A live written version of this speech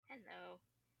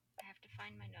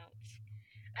find my notes.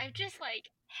 I've just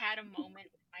like had a moment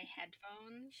with my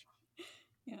headphones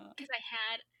Yeah. because I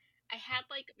had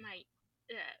like my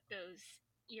those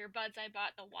earbuds I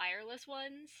bought, the wireless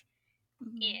ones,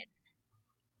 Hmm. in,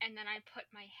 and then I put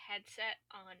my headset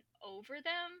on over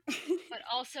them, but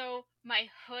also my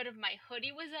hood of my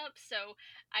hoodie was up, so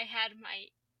I had my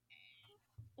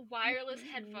Oh, wireless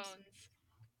goodness. headphones,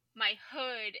 my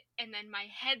hood, and then my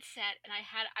headset, and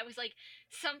I was like,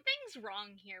 something's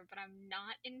wrong here, but I'm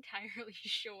not entirely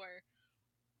sure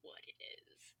what it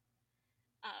is.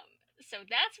 So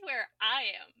that's where I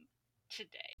am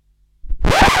today.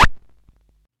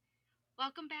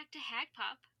 Welcome back to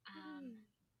Hagpop.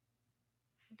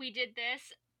 We did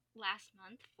this last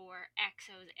month for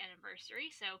EXO's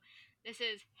anniversary, so this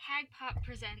is Hagpop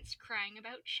presents Crying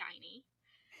About Shiny.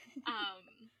 Um,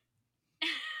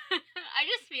 I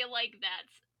just feel like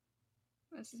that's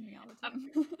This is me all the a,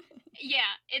 time.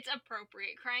 yeah, it's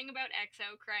appropriate. Crying about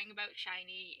EXO, crying about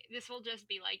Shiny. This will just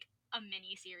be like a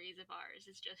mini series of ours.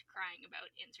 It's just crying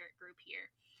about insert group here.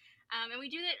 And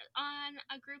we do it on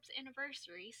a group's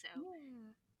anniversary, so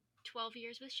Yeah. 12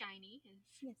 years with Shiny is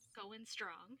Yes. going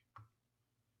strong.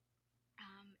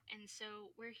 And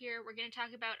so we're here, we're going to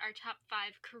talk about our top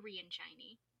 5 Korean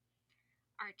Shiny,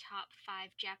 our top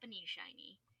 5 Japanese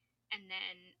Shiny, and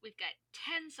then we've got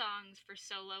 10 songs for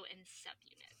solo and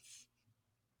subunits.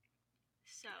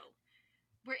 So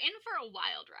we're in for a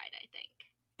wild ride, I think.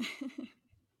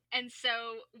 And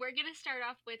so we're going to start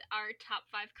off with our top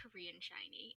 5 Korean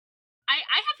Shiny. I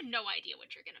have no idea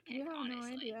what you're going to pick, You have no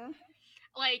honestly. idea.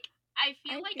 Like, I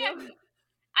feel I like do.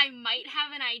 I might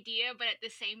have an idea, but at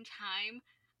the same time,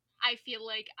 I feel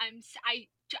like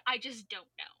I just don't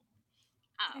know.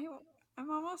 I, I'm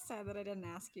almost sad that I didn't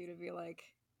ask you to be like,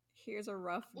 here's a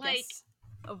rough Like, guess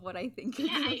of what I think you're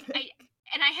yeah, gonna I pick.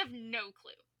 and I have no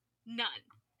clue, none.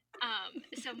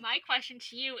 So my question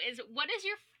to you is, what is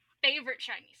your favorite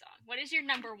Shiny song? What is your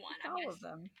number one? Pick all of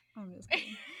them. I'm just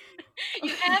kidding.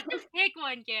 You have to pick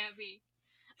one, Gabby.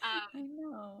 I Um,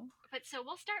 know. but so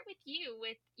we'll start with you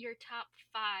with your top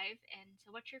 5, and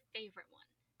so what's your favorite one?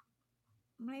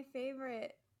 My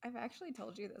favorite, I've actually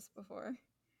told you this before.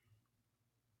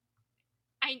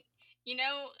 I,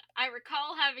 I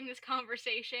recall having this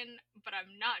conversation, but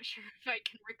I'm not sure if I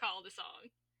can recall the song.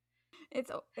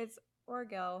 It's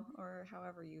Orgel, or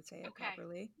however you say it Okay.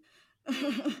 properly.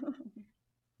 Hmm.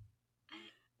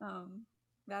 I, um,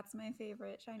 that's my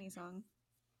favorite Shiny song.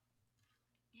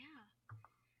 yeah.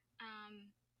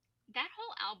 That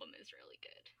whole album is really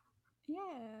good.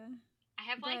 Yeah, I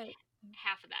have like but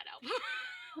half of that album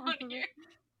half on of it. here.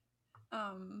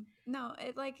 No,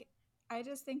 it like I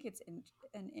just think it's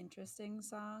an interesting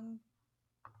song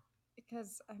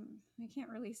because I can't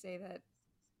really say that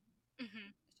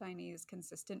Hmm. Shiny is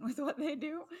consistent with what they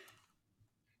do,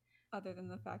 other than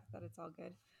the fact that it's all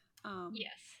good. Um,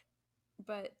 Yes.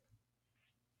 but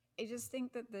I just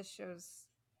think that this shows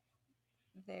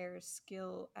their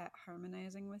skill at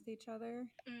harmonizing with each other,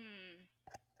 Mm.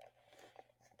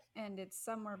 and it's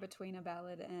somewhere between a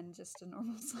ballad and just a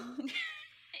normal song.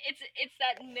 It's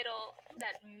that middle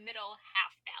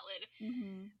half ballad.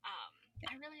 Hmm.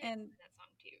 I really And enjoy that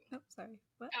song too. oh, sorry,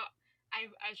 what? Oh,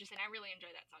 I was just saying I really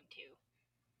enjoy that song too.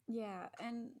 Yeah,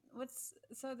 and what's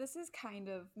so this is kind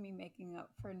of me making up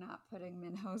for not putting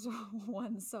Minho's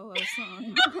one solo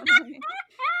song on my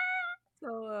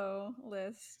solo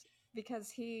list because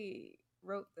he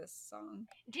wrote this song.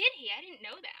 Did he? I didn't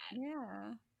know that.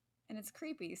 Yeah, and it's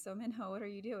creepy. So Minho, what are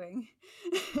you doing?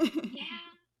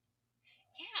 Yeah.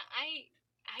 Yeah,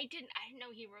 I didn't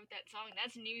know he wrote that song.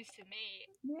 That's news to me.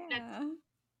 That's Yeah.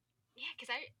 Yeah,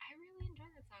 because I really enjoy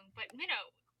that song. But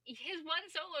his one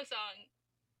solo song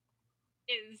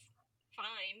is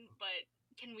fine, but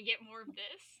can we get more of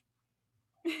this,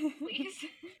 please?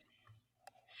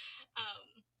 um,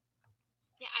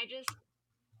 yeah,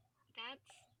 that's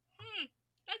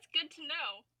that's good to know.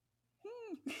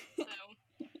 So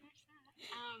there's that.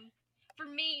 For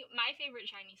me, my favorite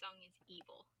Shiny song is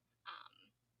Evil.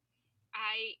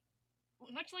 I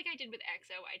Much like I did with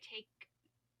EXO, I take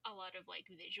a lot of like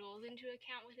visuals into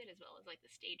account with it as well as like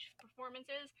the stage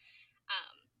performances.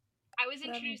 Um, I was So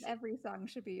that means introduced. every song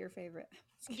should be your favorite.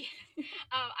 Yes,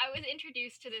 I was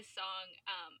introduced to this song.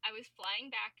 I was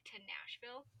flying back to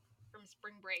Nashville from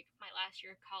spring break my last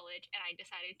year of college, and I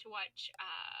decided to watch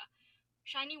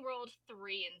Shiny World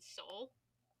 3 in Seoul.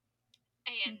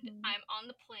 And Hmm. I'm on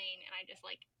the plane, and I just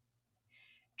like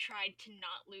tried to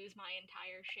not lose my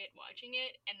entire shit watching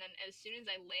it. And then as soon as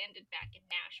I landed back in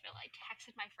Nashville, I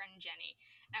texted my friend Jenny,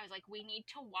 and I was like, "We need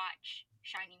to watch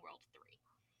Shiny World 3."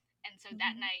 And so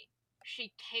that Hmm. night,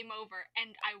 she came over,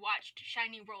 and I watched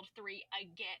Shiny World 3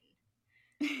 again.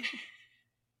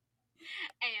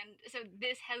 And so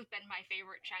this has been my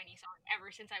favorite Shiny song ever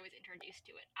since I was introduced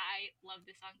to it. I love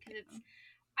this song because Yeah.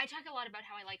 I talk a lot about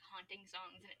how I like haunting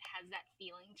songs and it has that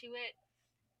feeling to it.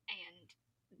 And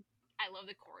I love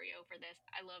the choreo for this.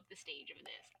 I love the stage of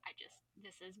this.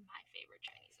 This is my favorite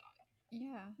Shiny song.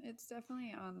 Yeah, it's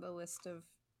definitely on the list of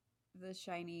the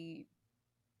Shiny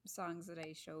songs that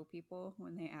I show people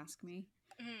when they ask me.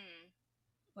 Mm.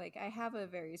 Like, I have a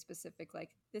very specific,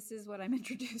 like, this is what I'm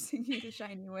introducing you to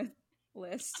Shiny with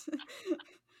list.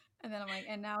 And then I'm like,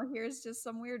 and now here's just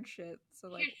some weird shit. So,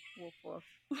 like, woof woof.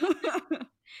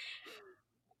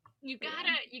 You But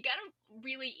you gotta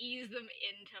really ease them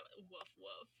into woof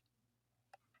woof.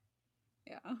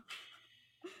 yeah.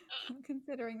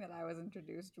 Considering that I was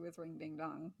introduced with Ring Ding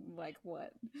Dong, like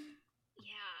what?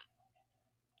 Yeah.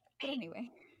 But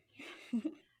anyway.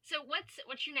 So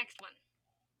what's your next one?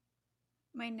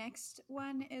 My next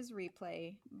one is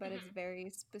Replay, but it's very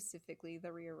specifically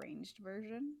the rearranged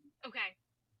version. Okay.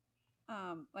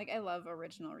 Like I love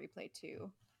original Replay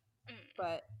too, Mm.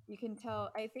 but you can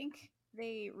tell I think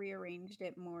they rearranged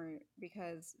it more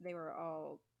because they were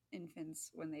all infants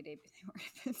when they debuted. They were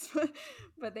infants,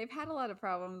 but they've had a lot of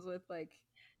problems with like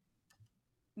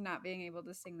not being able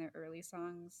to sing their early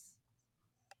songs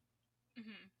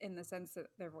in the sense that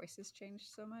their voices changed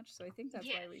so much. So I think that's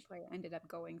why Yes. Replay ended up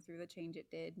going through the change it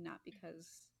did, not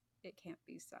because it can't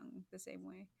be sung the same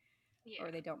way Yeah.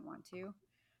 or they don't want to.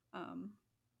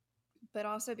 But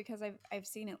also because I've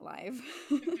seen it live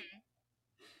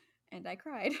and I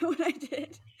cried when I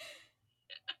did.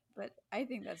 But I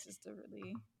think that's just a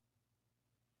really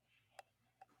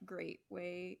great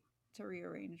way to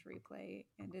rearrange Replay,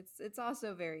 and it's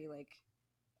also very like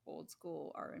old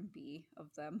school R&B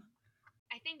of them.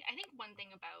 I think one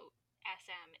thing about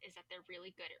SM is that they're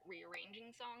really good at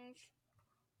rearranging songs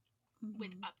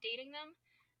with updating them.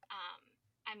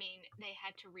 I mean, they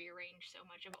had to rearrange so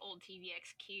much of old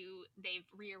TVXQ. They've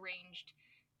rearranged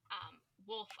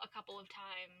Wolf a couple of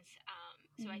times.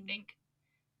 So I think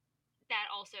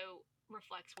that also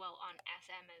reflects well on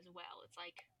SM as well. It's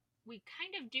like we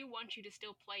kind of do want you to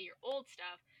still play your old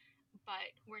stuff,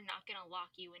 but we're not going to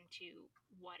lock you into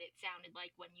what it sounded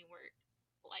like when you were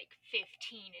like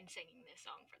 15 and singing this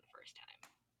song for the first time.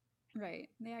 Right.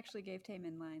 They actually gave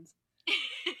Taemin lines.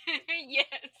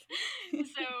 Yes.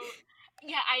 So,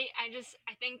 yeah, I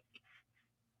think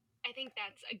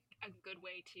that's a good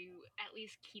way to at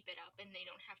least keep it up and they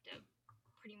don't have to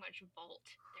pretty much vault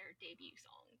their debut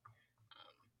song.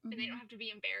 And they don't have to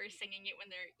be embarrassed singing it when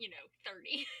they're,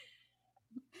 30.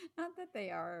 Not that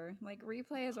they are. Like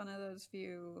Replay is one of those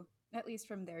few, at least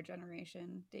from their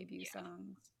generation, debut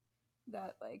songs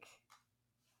that like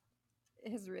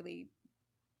has really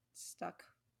stuck.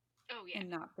 Oh yeah. And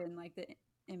not been like the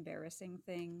embarrassing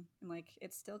thing. And like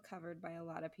it's still covered by a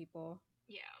lot of people.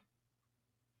 Yeah.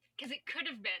 Because it could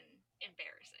have been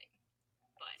embarrassing,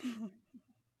 but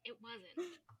it wasn't.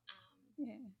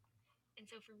 Yeah. And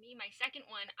so for me, my second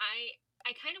one, I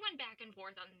kind of went back and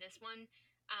forth on this one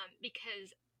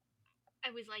because I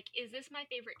was like, is this my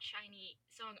favorite Shiny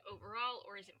song overall,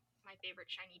 or is it my favorite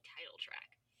Shiny title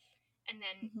track? And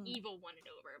then Evil won it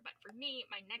over. But for me,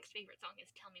 my next favorite song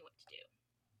is Tell Me What to Do.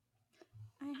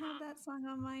 I have that song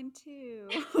on mine too.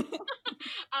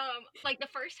 Like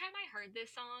the first time I heard this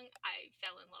song, I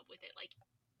fell in love with it like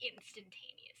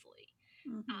instantaneously.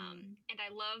 And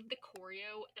I love the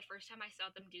choreo. The first time I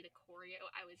saw them do the choreo,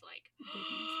 I was like,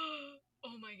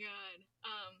 oh my god.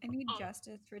 I need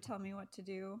justice for Tell Me What to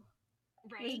Do.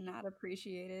 Right? It was not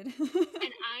appreciated.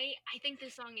 And I think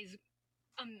this song is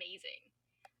amazing.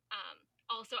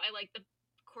 Also, I like the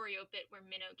choreo bit where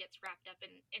Minho gets wrapped up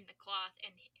in the cloth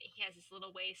and he has this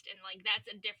little waist, and like that's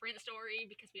a different story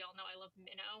because we all know I love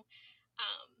Minho.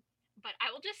 But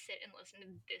I will just sit and listen to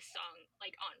this song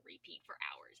like on repeat for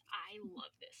hours. I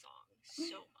love this song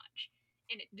so much,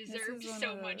 and it deserves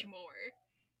so much more.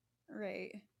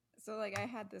 Right. So like I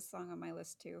had this song on my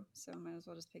list too, so I might as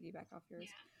well just piggyback off yours.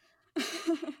 Yeah.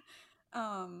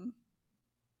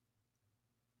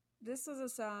 This was a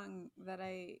song that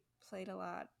I played a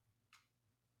lot.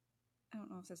 I don't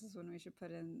know if this is when we should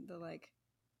put in the like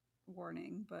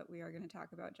warning, but we are going to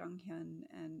talk about Jonghyun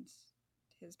and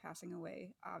his passing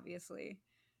away, obviously,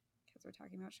 because we're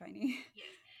talking about Shiny.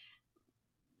 Yes.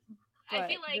 I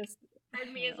feel like part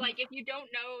of me is like, if you don't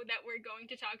know that we're going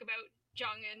to talk about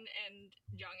Jonghyun and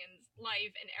Jonghyun's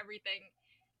life and everything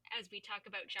as we talk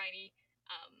about Shiny,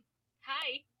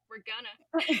 hi, we're gonna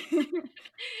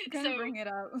bring it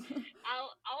up.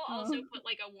 I'll also put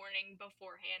like a warning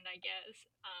beforehand, I guess.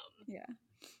 Yeah.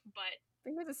 But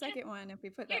here's the second one if we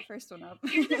put that first one up.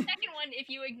 Here's the second one if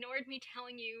you ignored me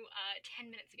telling you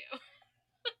 10 minutes ago.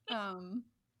 Um,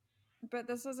 but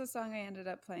this was a song I ended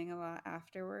up playing a lot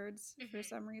afterwards for Mhm.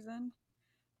 some reason.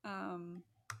 Um,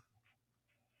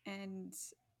 and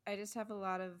I just have a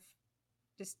lot of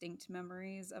distinct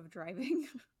memories of driving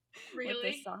with this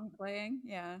Really? song playing.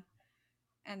 Yeah.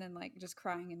 And then like just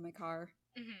crying in my car.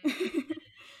 Mhm.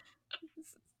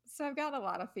 So I've got a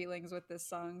lot of feelings with this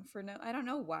song for no I don't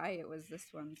know why it was this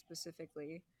one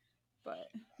specifically, but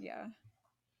yeah.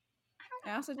 I don't I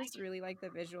know. also just really like the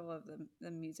visual of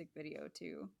the music video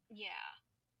too. Yeah.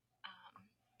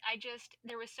 I just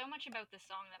there was so much about this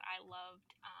song that I loved,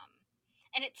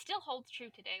 and it still holds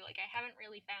true today. Like I haven't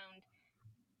really found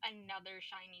another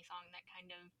Shiny song that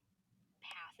kind of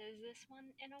passes this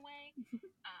one in a way.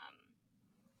 Um,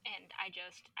 and I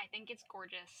think it's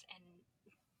gorgeous and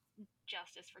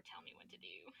justice for Tell Me What to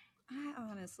Do. I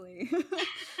honestly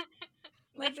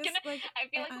like That's this gonna. like I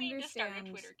feel I like we need to start a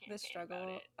understand Twitter the campaign about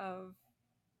struggle it. of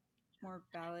more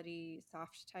ballady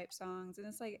soft type songs and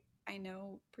it's like I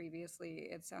know previously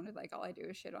it sounded like all I do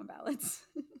is shit on ballads.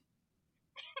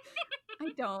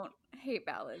 I don't hate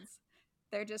ballads.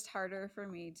 They're just harder for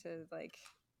me to like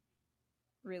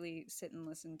really sit and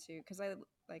listen to because I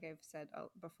like I've said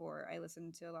before I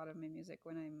listen to a lot of my music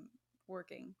when I'm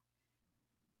working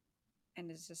and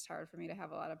it's just hard for me to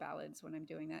have a lot of ballads when I'm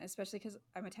doing that, especially because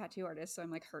I'm a tattoo artist, so I'm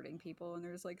like hurting people, and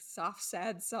there's like soft,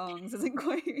 sad songs isn't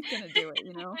quite gonna do it,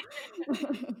 you know.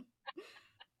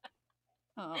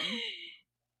 um,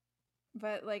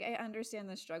 but like I understand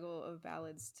the struggle of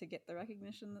ballads to get the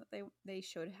recognition that they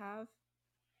should have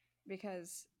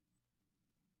because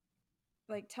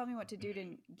like Tell Me What to Do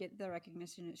didn't get the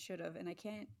recognition it should have, and I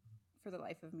can't for the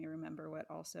life of me remember what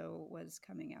also was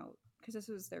coming out because this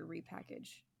was their repackage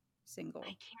I single.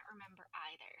 can't remember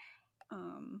either.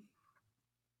 Um,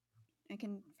 I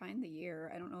can find the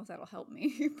year. I don't know if that'll help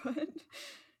me,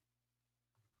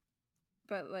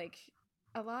 but like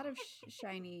a lot of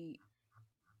Shiny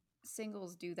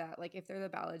singles do that. Like if they're the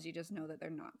ballads, you just know that they're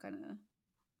not gonna.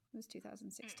 It was Mm,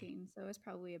 2016, so it was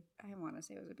probably I want to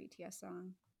say it was a BTS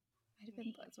song. Might have been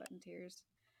maybe. Blood, Sweat, and Tears.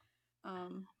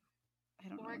 Um, I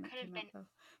don't know Or when it that could have came out been though.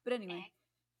 But anyway,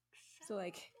 EXO. so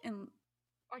like, and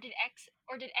Or did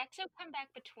EXO come back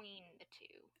between the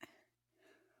two?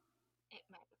 It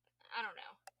might have been. I don't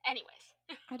know. Anyways.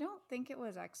 I don't think it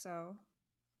was EXO.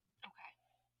 Okay.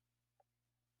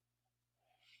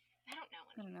 I don't know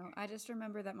I don't know. anymore. I just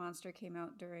remember that Monster came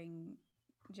out during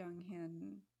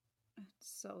Junghyun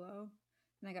solo,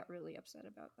 and I got really upset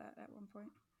about that at one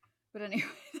point. But anyway,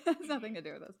 that has nothing to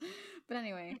do with this. But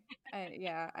anyway,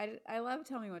 I love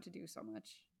Tell Me What to Do so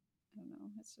much. I don't know.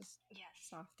 It's just Yes.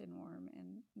 soft and warm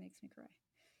and makes me cry.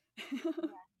 Yeah.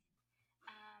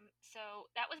 So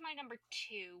that was my number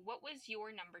two. What was your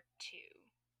number two?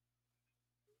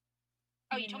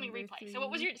 Oh, My you told me number replay. So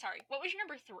what was three, your what was your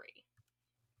number three?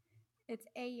 it's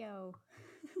Ayo.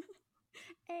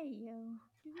 Ayo.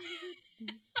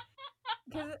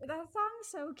 Because that song's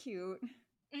so cute.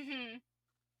 Mhm.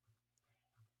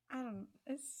 I don't.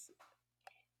 It's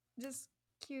just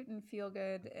cute and feel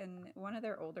good, and one of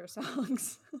their older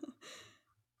songs.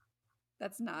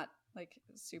 That's not like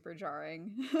super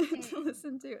jarring to Mm.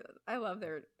 listen to. I love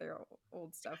their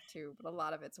old stuff too, but a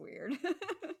lot of it's weird.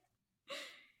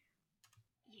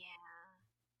 Yeah.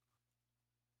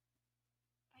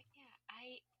 But yeah,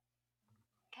 I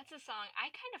that's a song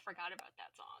I kind of forgot about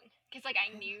that song because like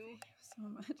I I love knew it so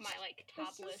much. my like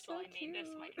top It's just list so while I made this,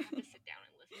 so I didn't have cute. to sit down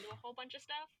and listen to a whole bunch of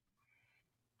stuff.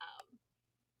 Um,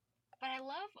 but I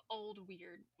love old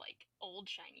weird like old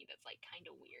Shiny that's like kind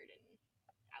of weird and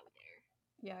out there.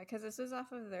 Yeah, because this is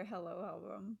off of their Hello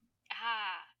album.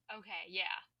 Ah, okay,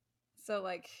 yeah. So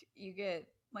like you get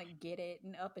it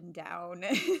and up and down.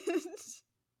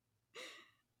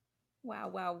 Wow,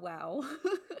 wow, wow.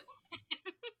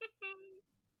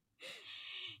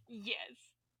 Yes.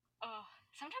 Oh,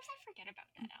 sometimes I forget about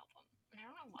that album, and I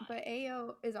don't know why. But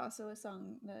Ayo is also a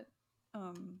song that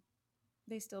um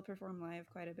they still perform live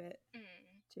quite a bit Mm.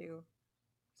 too.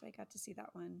 So I got to see that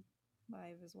one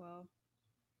live as well.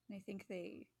 And I think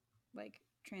they like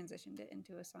transitioned it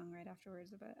into a song right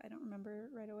afterwards, but I don't remember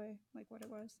right away like what it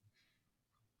was.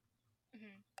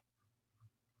 Mm-hmm.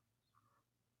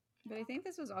 But I think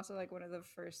this was also like one of the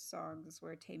first songs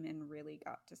where Taemin really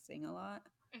got to sing a lot.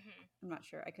 Mm-hmm. I'm not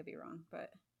sure, I could be wrong, but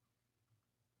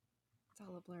it's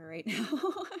all a blur right now.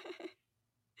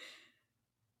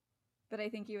 But I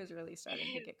think he was really starting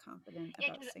to get confident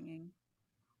Yeah, about because singing.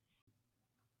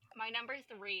 my number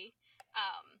three,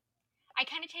 I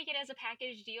kind of take it as a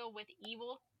package deal with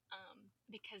Evil,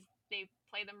 because they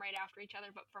play them right after each other.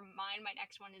 But for mine, my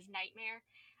next one is Nightmare,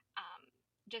 um,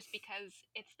 just because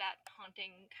it's that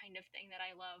haunting kind of thing that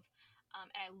I love. And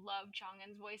I love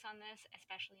Chongun's voice on this,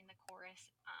 especially in the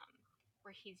chorus,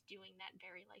 where he's doing that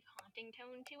very like haunting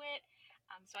tone to it.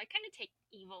 So I kind of take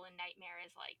Evil and Nightmare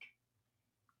as like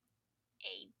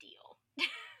a deal.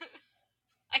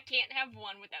 I can't have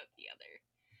one without the other.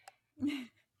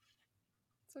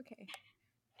 It's okay.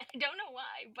 I don't know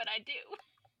why, but I do.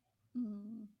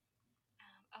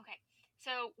 Okay,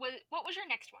 so what was your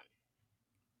next one?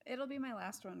 It'll be my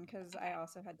last one because Okay. I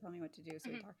also had Tell Me What to Do, so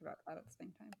we talked about that at the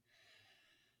same time.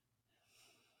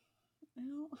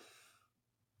 Well,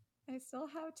 I still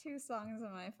have 2 songs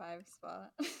in my 5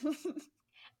 spot.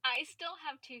 I still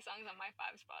have 2 songs on my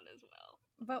 5 spot as well.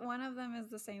 But one of them is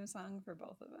the same song for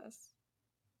both of us.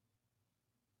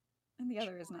 And the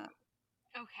other is not.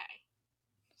 Okay.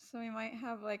 So we might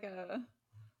have like a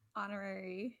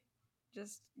honorary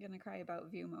just gonna cry about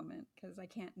View moment because I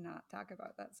can't not talk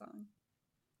about that song.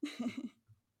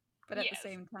 But at the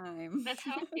same time, that's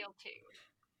how I feel too.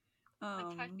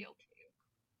 That's how I feel too.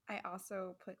 I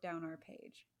also put down Our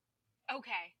Page.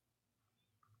 Okay.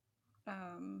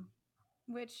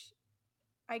 Which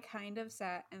I kind of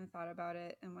sat and thought about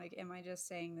it and like, am I just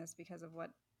saying this because of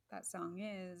what that song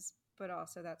is? But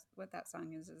also that's what that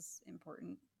song is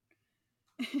important.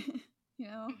 You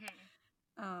know?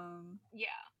 Yeah.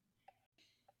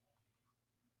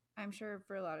 I'm sure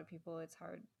for a lot of people it's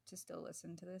hard to still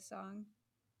listen to this song.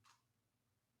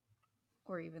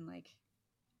 Or even like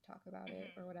talk about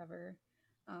it or whatever.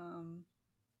 I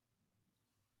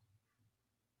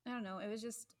don't know. It was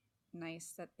just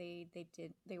nice that they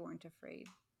weren't afraid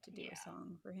to do a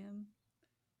song for him.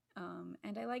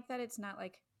 And I like that it's not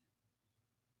like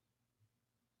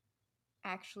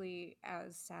actually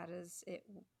as sad as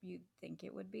you'd think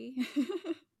it would be.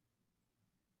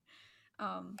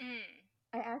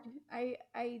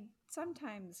 I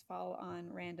sometimes fall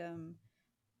on random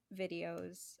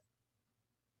videos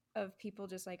of people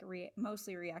just like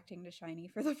mostly reacting to SHINee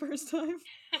for the first time.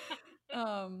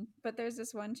 But there's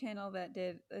this one channel that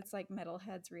it's like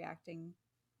metalheads reacting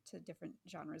to different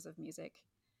genres of music,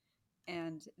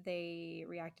 and they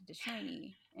reacted to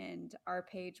SHINee, and Our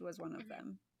Page was one of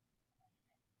them.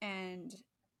 And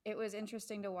it was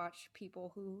interesting to watch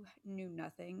people who knew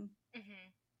nothing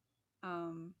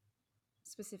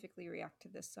specifically react to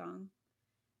this song.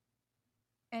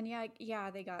 And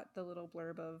yeah, they got the little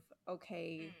blurb of,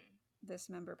 okay, this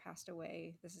member passed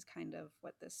away. This is kind of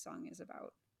what this song is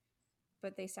about.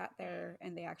 But they sat there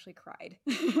and they actually cried.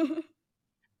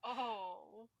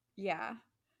 Oh. Yeah.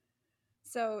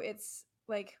 So it's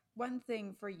like one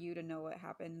thing for you to know what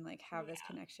happened and like have this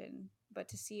connection, but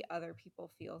to see other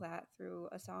people feel that through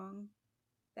a song,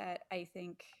 that I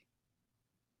think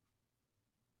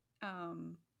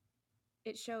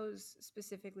it shows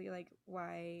specifically like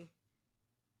why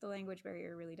the language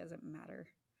barrier really doesn't matter.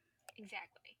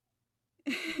 Exactly.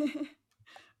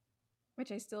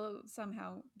 Which I still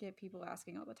somehow get people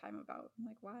asking all the time about. I'm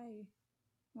like,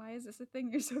 why is this a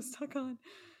thing you're so stuck on?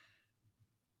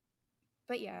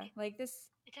 But yeah, like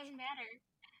this, it doesn't matter.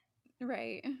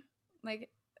 Right.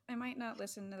 Like I might not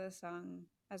listen to this song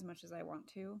as much as I want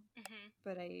to,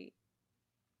 but I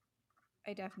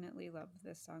definitely love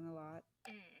this song a lot,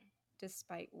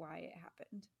 despite why it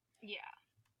happened. Yeah.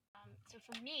 So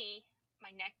for me,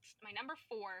 my number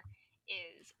 4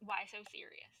 is Why So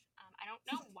Serious. I don't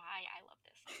know why I love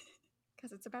this song.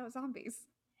 Because it's about zombies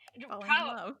falling in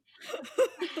love.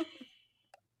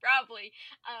 Probably.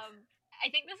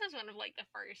 I think this is one of like the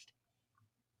first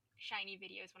SHINee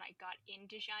videos when I got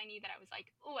into SHINee that I was like,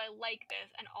 oh, I like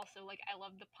this, and also like I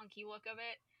love the punky look of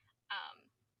it.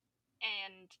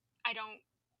 And I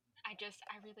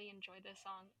really enjoy this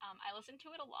song. I listen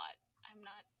to it a lot.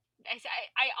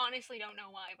 I honestly don't know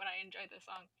why, but I enjoy this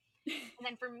song. And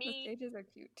then for me, the stages are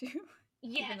cute too.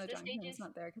 Yes, even though John Hyun's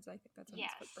not there because I think that's when his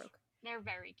foot broke. They're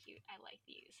very cute. I like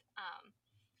these.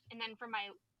 And then for my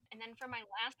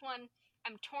last one,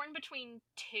 I'm torn between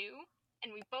 2, and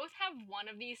we both have one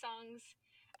of these songs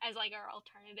as like our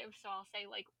alternative. So I'll say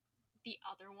like the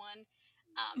other one,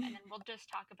 and then we'll just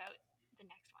talk about the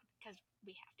next one because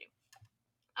we have to.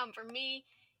 For me,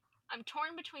 I'm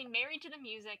torn between Married to the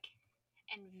Music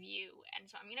and View, and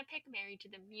so I'm gonna pick Married to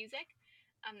the Music.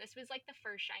 This was like the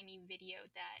first SHINee video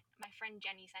that my friend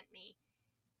Jenny sent me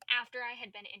after I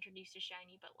had been introduced to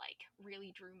SHINee, but like really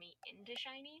drew me into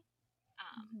SHINee.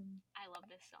 I love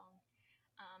this song.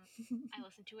 I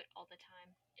listen to it all the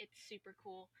time. It's super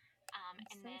cool.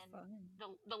 It's and so then fun.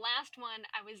 the last one,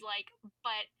 I was like,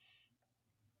 but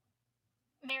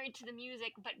Married to the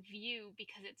Music, but View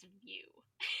because it's View.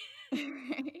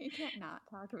 You can't not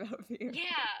talk about View.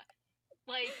 Yeah,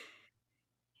 like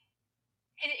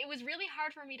it was really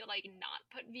hard for me to like not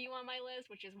put View on my list,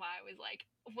 which is why I was like,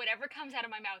 whatever comes out of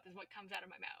my mouth is what comes out of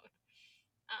my mouth.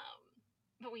 Um,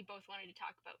 but we both wanted to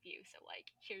talk about View, so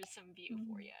like, here's some View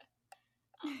for you.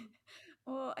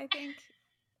 Well, I think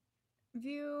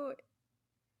View,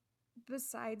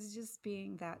 besides just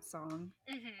being that song,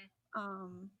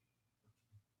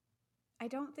 I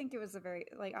don't think it was a very,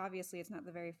 like, obviously it's not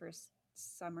the very first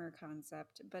summer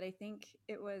concept, but I think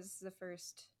it was the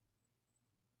first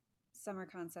summer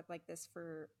concept like this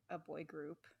for a boy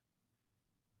group.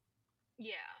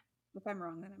 Yeah. If I'm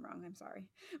wrong, then I'm wrong. I'm sorry.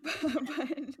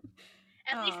 But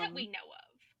at least that we know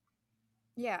of.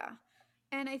 Yeah.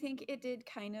 And I think it did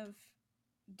kind of,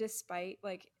 despite,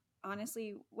 like,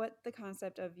 honestly, what the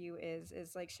concept of View is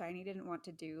like SHINee didn't want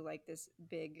to do like this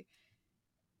big,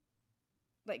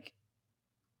 like,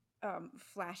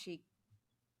 flashy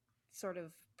sort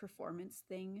of performance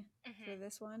thing for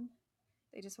this one.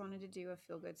 They just wanted to do a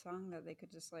feel-good song that they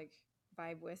could just like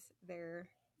vibe with their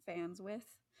fans with,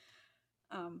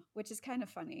 which is kind of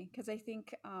funny because I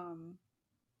think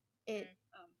it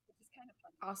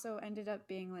also ended up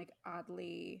being like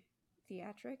oddly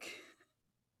theatric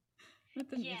with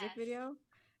the music video.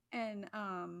 And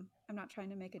I'm not trying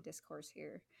to make a discourse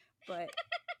here, but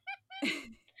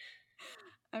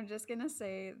I'm just gonna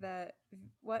say that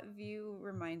what View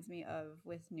reminds me of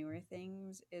with newer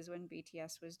things is when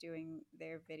BTS was doing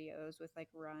their videos with like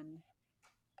Run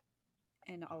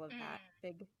and all of that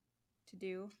big to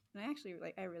do. And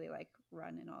I really like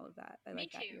Run and all of that. I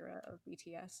like that era of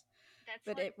BTS.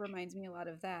 But it reminds me a lot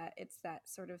of that. It's that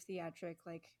sort of theatric,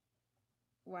 like,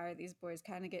 why are these boys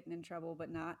kind of getting in trouble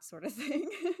but not sort of thing.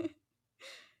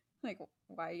 Like,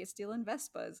 why are you stealing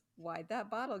Vespas? Why'd that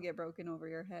bottle get broken over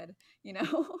your head? You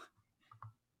know?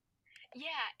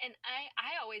 Yeah, and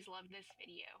I always loved this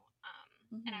video.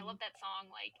 And I love that song.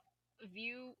 Like,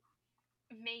 View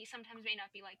sometimes may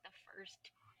not be like the first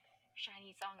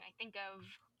SHINee song I think of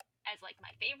as like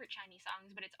my favorite SHINee songs,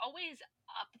 but it's always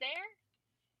up there.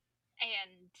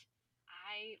 And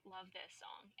I love this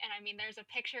song. And I mean, there's a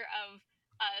picture of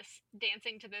us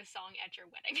dancing to this song at your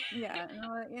wedding. Yeah,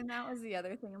 and that was the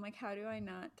other thing. I'm like, how do I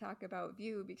not talk about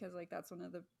View? Because like that's one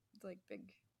of the like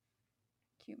big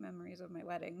cute memories of my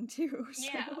wedding too. So.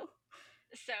 Yeah.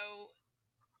 So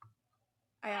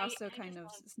I also kind of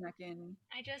snuck in.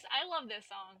 I love this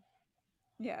song.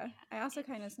 Yeah, I also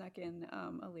kind of snuck in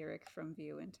a lyric from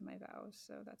View into my vows,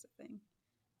 so that's a thing.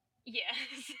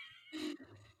 Yes.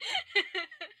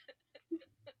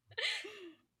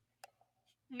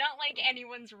 Not like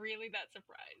anyone's really that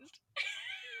surprised.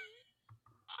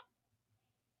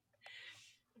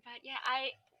 But yeah,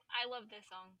 I love this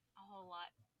song a whole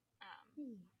lot.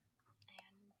 And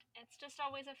it's just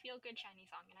always a feel good SHINee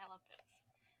song, and I love this.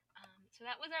 So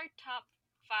that was our top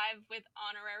 5 with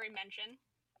honorary mention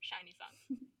SHINee songs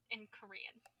in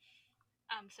Korean.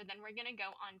 So then we're gonna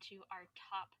go on to our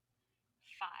top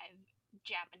 5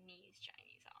 Japanese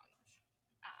SHINee songs,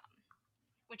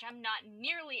 which I'm not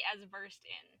nearly as versed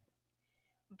in,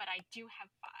 but I do have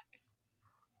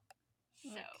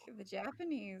 5. So like, the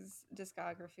Japanese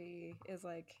discography is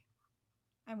like,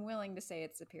 I'm willing to say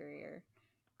it's superior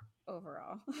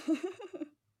overall.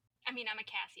 I mean, I'm a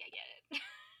Cassie, I get it.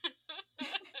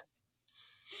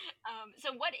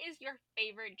 So what is your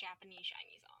favorite Japanese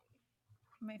SHINee song?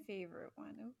 My favorite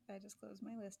one. Oh, I just closed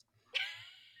my list.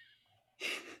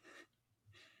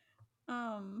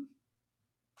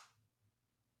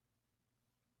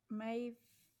 My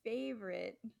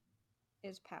favorite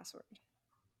is Password.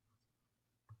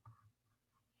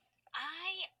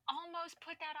 I almost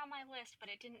put that on my list, but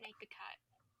it didn't make the cut.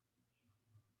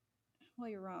 Well,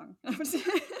 you're wrong.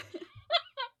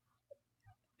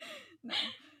 No.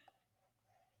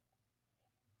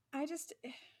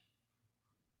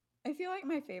 I feel like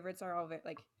my favorites are all of it,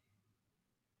 like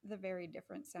the very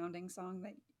different sounding song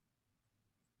that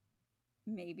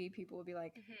maybe people will be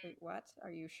like, wait, what? Are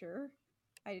you sure?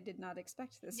 I did not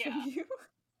expect this from you.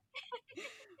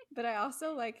 But I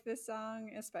also like this song,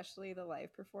 especially the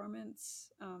live performance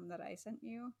that I sent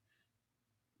you,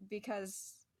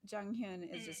 because Junghyun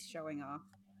is just showing off.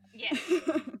 Yeah.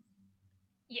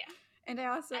 Yeah. And I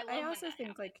also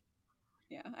think like,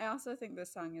 yeah, I also think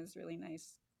this song is really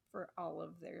nice for all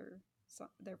of their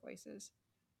voices.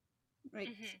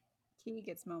 Like, Key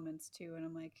gets moments too, and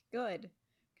I'm like, good,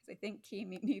 because I think Key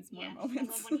needs more moments.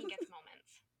 I love when he gets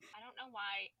moments. I don't know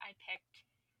why I picked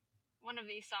one of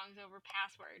these songs over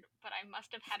Password, but I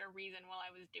must have had a reason while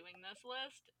I was doing this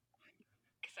list,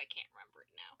 because I can't remember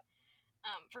it now.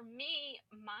 For me,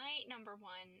 my number 1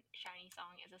 SHINee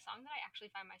song is a song that I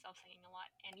actually find myself singing a lot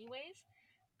anyways.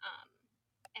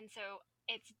 And so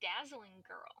it's Dazzling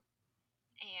Girl.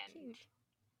 And Cute.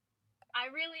 I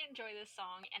really enjoy this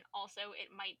song, and also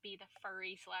it might be the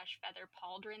furry slash feather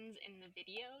pauldrons in the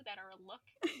video that are a look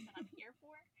that I'm here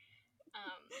for.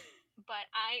 Um, but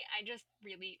I just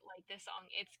really like this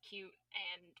song. It's cute,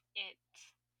 and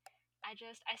I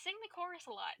sing the chorus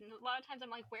a lot, and a lot of times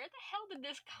I'm like, where the hell did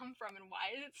this come from, and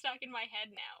why is it stuck in my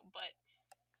head now? But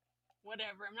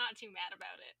whatever, I'm not too mad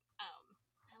about it.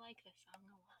 I like this song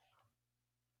a lot.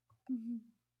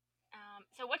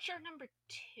 So what's your number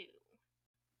 2?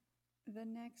 The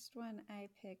next one I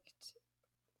picked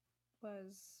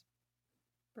was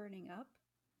Burning Up.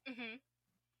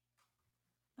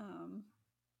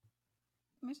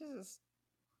 Which is just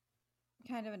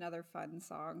kind of another fun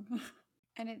song.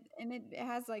 and it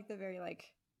has like the very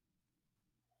like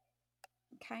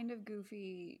kind of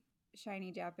goofy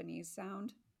shiny Japanese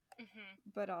sound.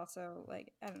 But also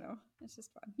like I don't know, it's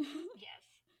just fun. Yes.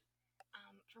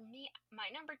 For me,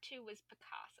 my number 2 was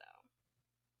Picasso.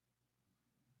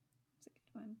 It's a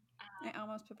good one. I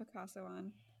almost put Picasso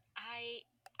on. I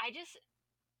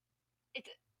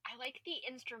like the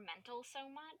instrumental so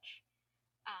much.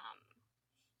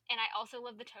 And I also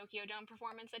love the Tokyo Dome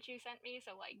performance that you sent me,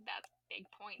 so like that's big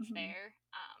points there.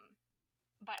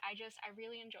 But I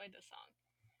really enjoyed this song.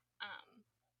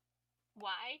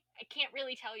 Why? I can't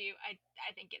really tell you. I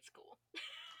think it's cool.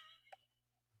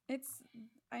 It's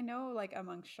I know like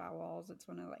amongst Shaw Walls, it's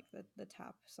one of like the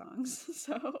top songs.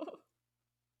 So a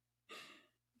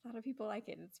lot of people like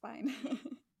it. It's fine. Yeah,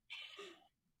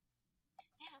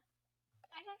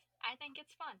 I think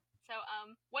it's fun. So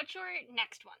what's your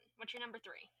next one? What's your number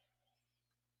 3?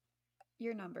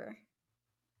 Your Number.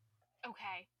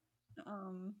 Okay.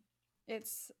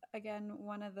 It's again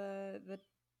one of the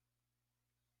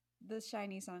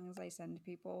shiny songs I send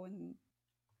people when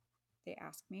they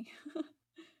ask me.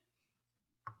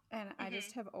 And I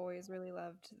just have always really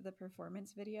loved the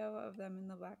performance video of them in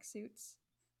the black suits.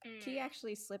 Key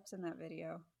actually slips in that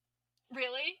video.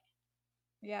 Really?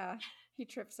 Yeah, he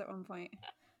trips at one point.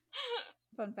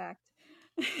 Fun fact.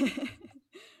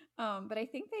 But I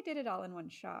think they did it all in one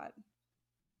shot.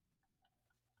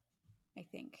 I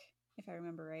think, if I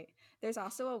remember right. There's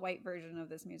also a white version of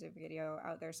this music video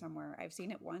out there somewhere. I've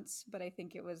seen it once, but I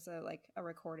think it was like a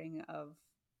recording of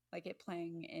like it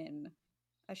playing in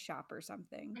a shop or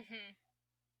something.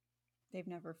 They've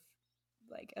never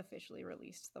like officially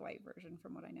released the white version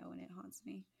from what I know, and it haunts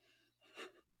me.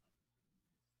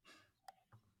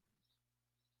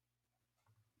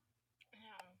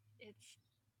 It's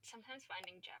sometimes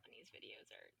finding Japanese videos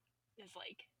is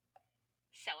like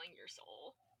selling your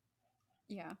soul.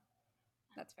 Yeah,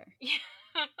 that's fair. Yeah.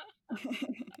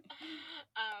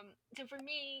 So for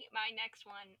me, my next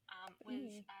one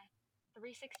was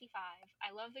 365.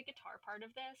 I love the guitar part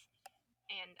of this,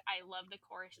 and I love the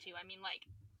chorus too. I mean, like,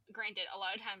 granted, a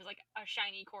lot of times like a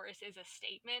shiny chorus is a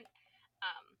statement,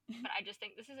 but I just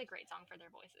think this is a great song for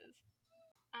their voices.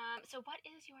 So what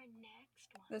is your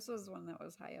next one? This was one that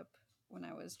was high up when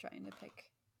I was trying to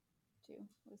pick 2.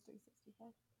 Was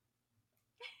 365.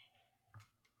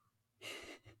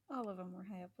 All of them were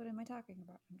high up. What am I talking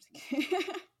about? I'm just kidding.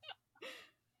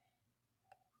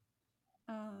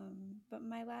 But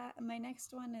my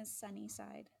next one is Sunny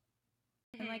Side.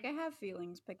 And like I have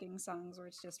feelings picking songs where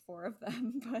it's just 4 of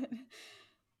them, but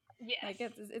yes, like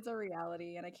it's a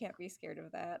reality, and I can't be scared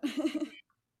of that.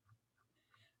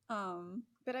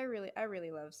 But I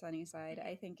really love Sunny Side.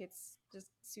 I think it's just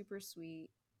super sweet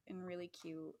and really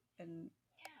cute, and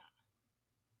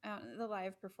the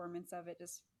live performance of it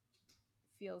just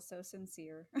feels so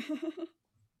sincere. I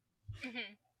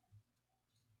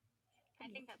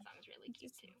think that song's really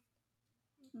cute too.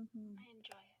 I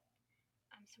enjoy it.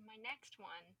 So my next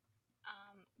one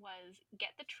was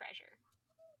Get the Treasure.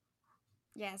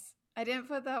 Yes, I didn't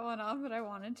put that one on, but I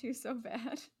wanted to so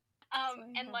bad.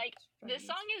 And like this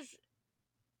song is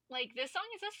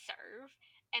a serve,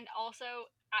 and also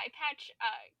eye patch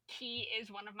key is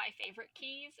one of my favorite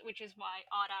keys, which is why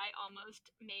Odd Eye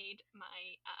almost made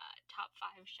my top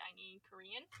 5 shiny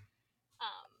Korean.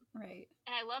 Right.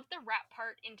 And I love the rap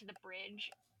part into the bridge.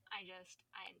 I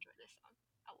enjoy this song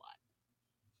a lot.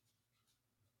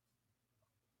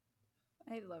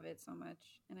 I love it so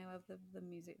much, and I love the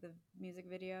music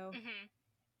video.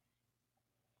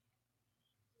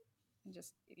 And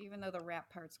just even though the rap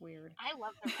part's weird, I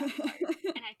love the rap part,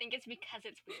 and I think it's because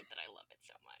it's weird that I love it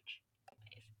so much.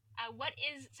 What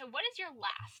is your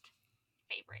last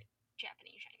favorite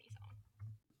Japanese shiny song?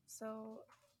 So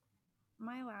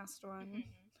my last one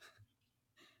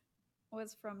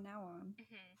was From Now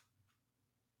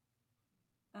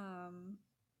On.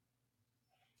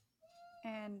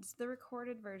 And the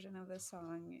recorded version of this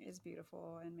song is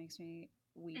beautiful and makes me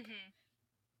weep.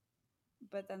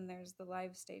 but then there's the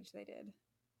live stage they did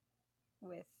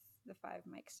with the 5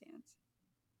 mic stands.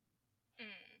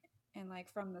 And like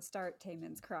from the start,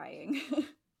 Taemin's crying.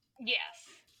 Yes.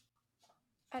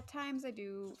 At times, I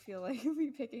do feel like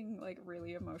me picking like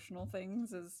really emotional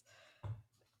things is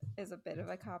a bit of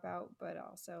a cop out, but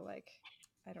also like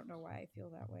I don't know why I feel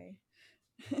that way.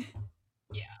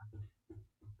 Yeah.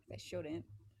 I shouldn't.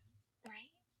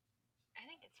 Right? I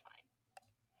think it's fine.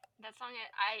 That song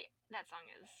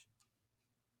is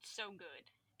so good,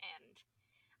 and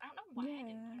I don't know why I didn't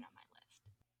put Yeah. it on my list.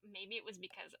 Maybe it was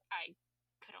because I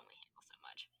could only handle so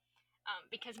much.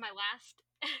 Because my last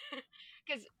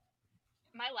because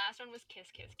my last one was Kiss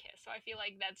Kiss Kiss, so I feel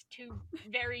like that's two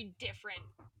very different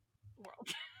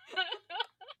worlds.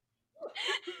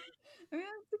 I mean,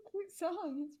 it's a cute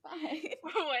song. It's fine.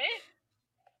 What?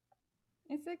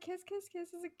 It's a Kiss Kiss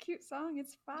Kiss is a cute song.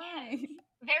 It's Yes. fine.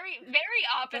 Very, very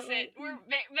But like, opposite. We're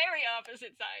very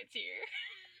opposite sides here.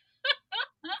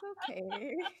 it's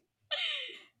okay.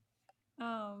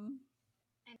 Um,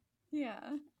 And yeah.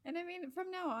 And I mean,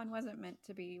 from now on wasn't meant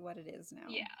to be what it is now,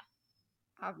 yeah.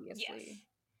 obviously. Yes.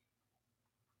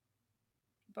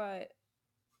 But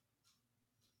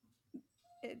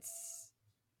it's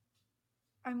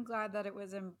I'm glad that it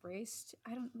was embraced.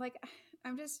 I don't like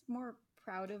I'm just more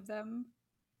proud of them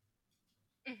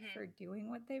Mhm. for doing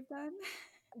what they've done.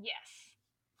 Yes.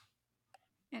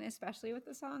 And especially with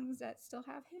the songs that still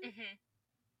have him Mhm.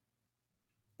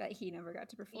 that he never got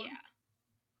to perform. Yeah.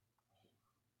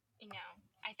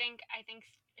 I think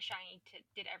Shiny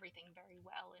did everything very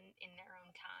well in their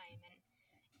own time and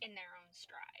in their own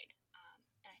stride.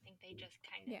 And I think they just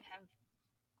kind of Yeah. have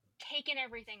taken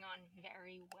everything on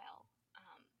very well.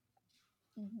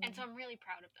 And so Mm-hmm. I'm really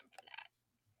proud of them for that.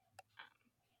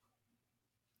 Um,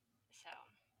 so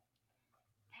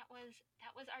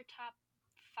that was our top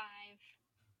 5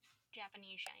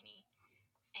 Japanese Shiny.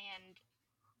 And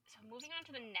so moving on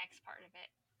to the next part of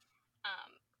it,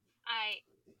 um, I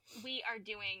we are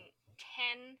doing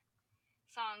 10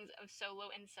 songs of solo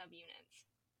and subunits.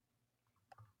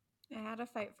 I had to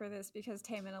fight for this because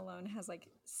Taemin alone has like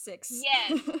 6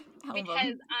 Yes, because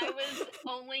albums. I was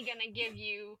only gonna give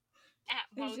you at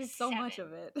There's most just so 7, much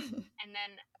of it. and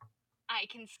then I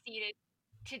conceded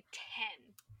to 10.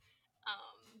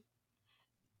 Um,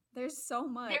 There's so there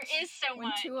much. is so When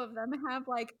much. 2 of them have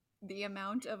like the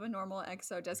amount of a normal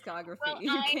EXO Well, discography,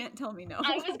 you can't tell me no.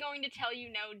 I was going to tell you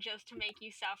no just to make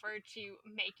you suffer to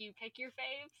make you pick your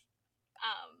faves.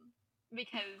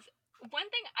 Because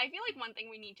I feel like one thing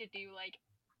we need to do like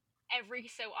every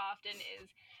so often is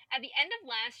at the end of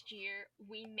last year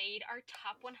we made our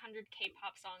top 100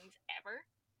 K-pop songs ever,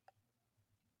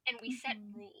 and we set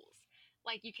Mhm. rules.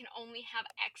 Like you can only have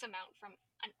X amount from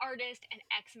an artist and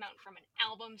X amount from an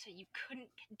album, so you couldn't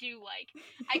do like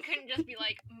I couldn't just be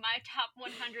like my top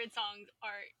 100 songs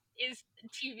are is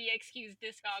TVXQ's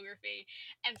discography,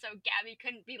 and so Gabby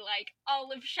couldn't be like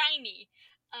all of Shiny.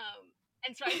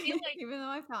 And so I feel like Even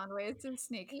though I found ways to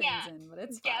sneak things yeah, in, but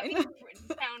it's fine. Gabby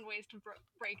found ways to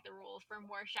break the rules for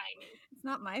more Shiny. It's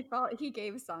not my fault. He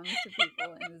gave songs to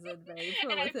people and is a very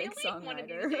And I feel prolific like one of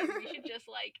these songwriter. days we should just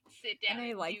like sit And down I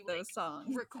and like do like those songs.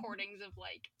 recordings of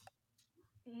like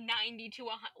 90 to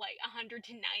like 100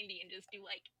 to 90 and just do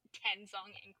like 10 song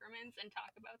increments and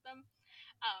talk about them.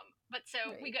 But so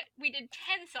Right. we did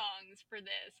 10 songs for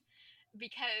this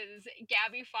because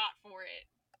Gabby fought for it,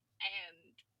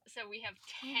 and so we have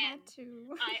I 10. had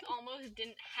to. I almost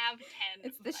didn't have 10,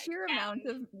 It's the but sheer amount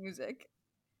of music.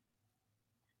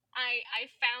 I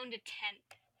found a 10th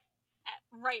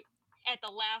right at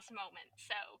the last moment.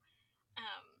 So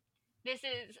um, this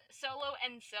is solo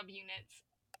and subunits,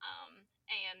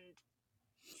 and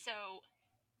so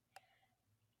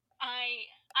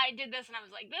I did this and I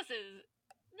was like, this is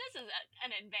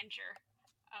an adventure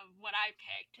of what I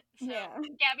picked. So Yeah.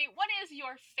 Gabby, what is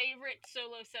your favorite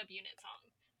solo subunit song?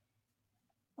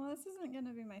 Well, this isn't going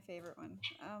to be my favorite one.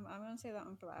 I'm going to say that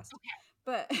one for last. Okay.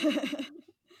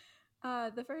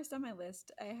 But the first on my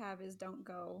list I have is Don't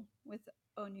Go with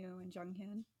Onyu and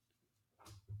Junghyun.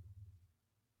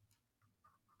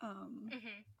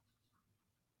 Mm-hmm.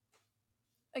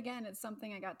 Again, it's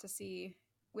something I got to see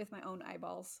with my own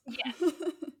eyeballs. Yes.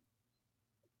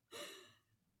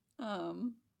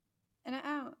 And I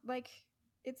don't like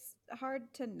it's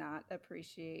hard to not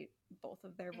appreciate both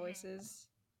of their Mm-hmm. voices.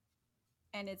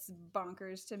 And it's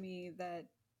bonkers to me that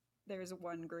there's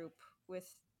one group with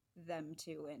them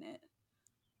two in it.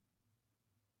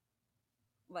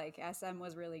 Like SM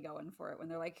was really going for it when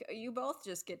they're like, you both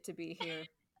just get to be here.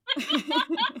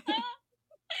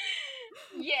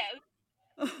 Yes.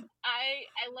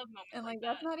 I love moments And like like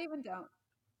that's that. not even down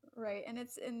Right. And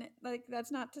it's in like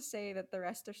that's not to say that the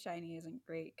rest of Shiny isn't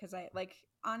great because I like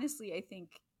honestly I think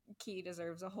Key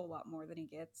deserves a whole lot more than he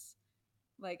gets.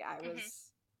 Like I Hmm.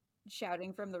 was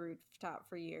shouting from the rooftop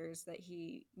for years that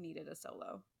he needed a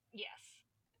solo Yes.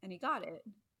 and he got it.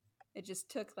 It just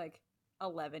took like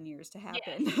 11 years to Yes.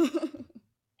 happen.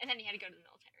 And then he had to go to the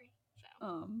military. So,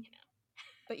 um you know.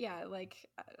 but yeah, like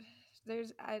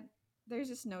there's I there's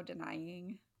just no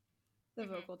denying the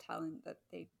Hmm. vocal talent that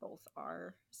they both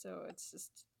are. So it's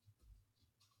just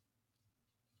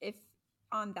if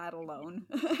on that alone,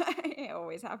 I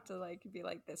always have to like be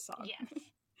like this song. Yes.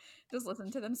 Just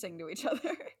listen to them sing to each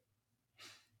other.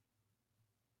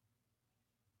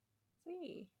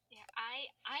 Sweet. Yeah,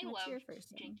 I What's love your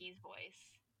first one? Jinky's voice,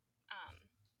 um,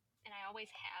 and I always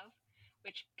have,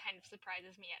 which kind of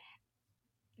surprises me at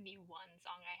the one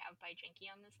song I have by Jinky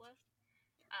on this list,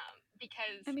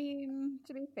 because I mean,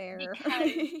 to be fair,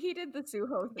 because he did the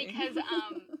Suho thing. because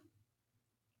uh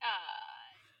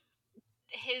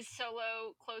his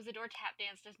solo "Close the Door" tap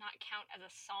dance does not count as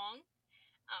a song,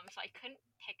 so I couldn't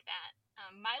pick that.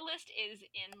 My list is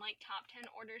in like top 10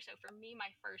 order, so for me, my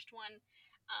first one,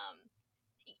 um,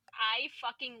 I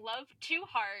fucking love Two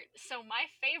Heart, so my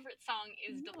favorite song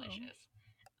is No. Delicious.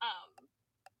 Um,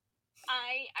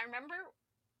 I remember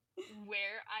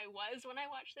where I was when I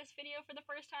watched this video for the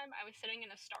first time. I was sitting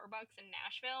in a Starbucks in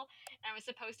Nashville, and I was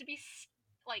supposed to be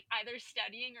like either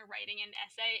studying or writing an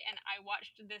essay, and I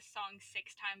watched this song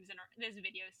this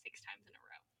video 6 times in a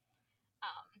row.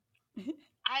 Um,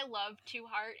 I love Two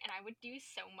Heart, and I would do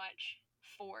so much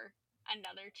for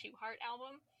another Two Heart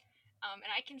album.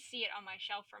 And I can see it on my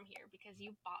shelf from here because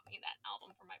you bought me that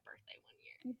album for my birthday one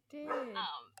year. I did.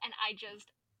 And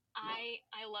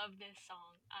I love this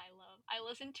song. I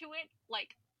listen to it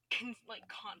like like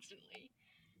constantly.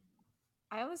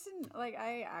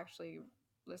 I actually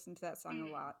listen to that song a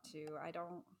Mm. lot too. I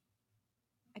don't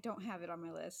have it on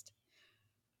my list,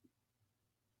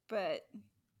 but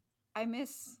I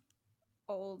miss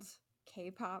old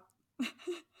K-pop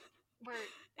Where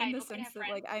in the Idol could sense have that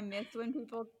like friends. I miss when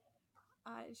people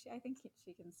I think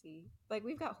she can see. Like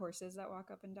we've got horses that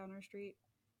walk up and down our street.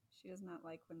 She does not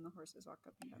like when the horses walk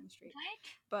up and down the street. What?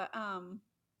 But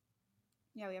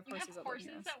yeah, we have You have horses that live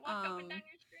near horses us. that walk up and down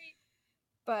your street?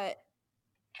 But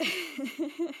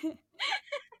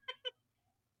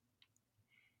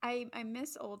I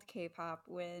miss old K-pop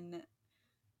when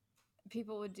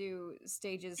people would do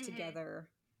stages Hmm. together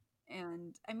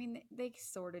and I mean they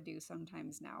sort of do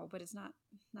sometimes now, but it's not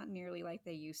nearly like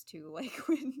they used to like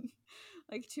when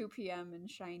like 2 p.m. and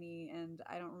Shiny and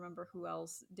I don't remember who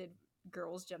else did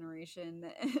Girls' Generation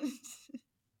and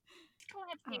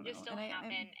Collab I don't stages know. still And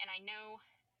happen, and I know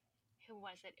who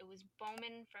was it? It was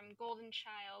Bowman from Golden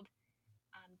Child,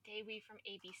 Daewee from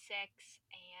AB6,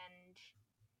 and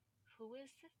who was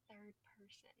the third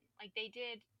person? Like they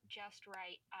did just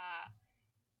right.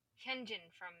 Hyunjin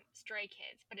from Stray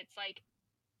Kids, but it's like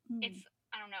hmm, it's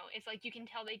I don't know. It's like you can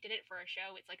tell they did it for a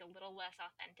show. It's like a little less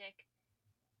authentic.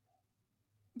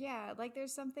 yeah, like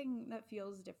there's something that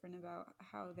feels different about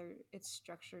how it's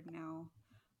structured now.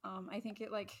 I think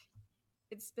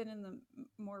it's been in the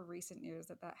more recent years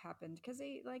that happened because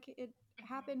they like it Hmm.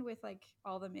 happened with like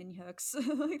all the min hooks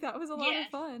like that was a lot of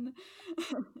Yes, fun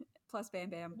plus Bam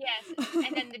Bam. yes,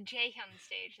 and then the Jaehyun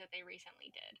stage that they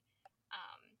recently did.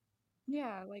 Um,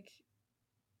 Yeah, like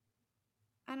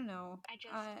I don't know. I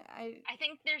just I I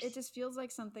think it there's just feels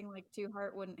like something like Two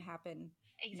Heart wouldn't happen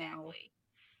now, exactly.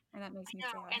 and that I makes me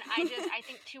know, sad. and I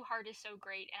think Two Heart is so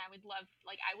great, and I would love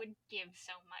I would give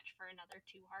so much for another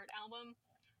Two Heart album,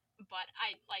 but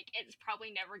I like it's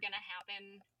probably never gonna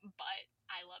happen. But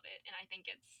I love it, and I think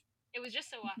it was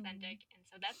just so Mhm. authentic, and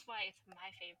so that's why it's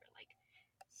my favorite like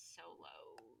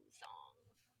solo song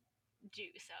do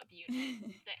subunit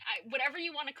that I whatever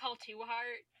you want to call Two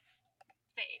Heart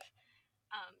fave.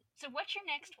 So what's your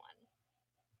next one?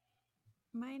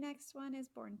 My next one is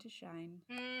Born to Shine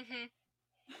Mm-hmm.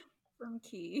 from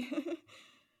Key.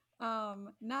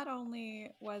 Not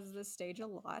only was the stage a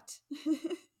lot,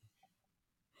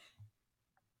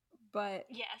 but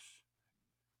Yes.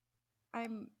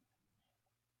 I'm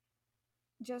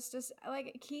just as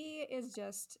like Key is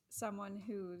just someone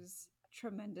who's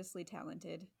tremendously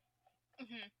talented,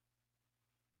 Mm-hmm.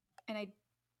 and I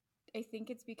think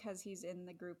it's because he's in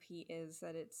the group he is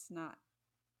that it's not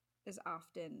as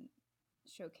often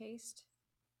showcased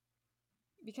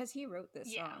because he wrote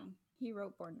this Yeah. song. He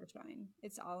wrote Born to Shine.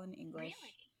 It's all in English.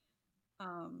 Really?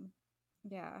 Um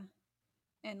yeah.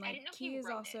 And I like didn't know he Key is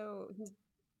wrote it. also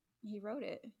he wrote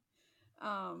it.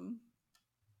 Um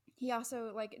he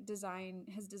also like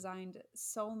has designed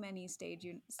so many stage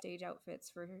outfits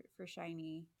for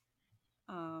Shiny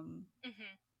Mhm.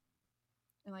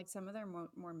 And like some of their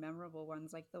more memorable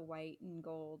ones, like the white and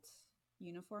gold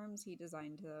uniforms, he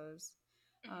designed those.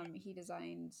 Mhm. He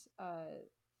designed,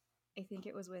 I think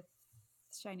it was with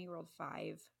Shiny World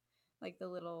 5, like the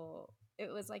little, it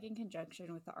was like in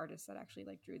conjunction with the artist that actually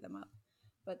like drew them up.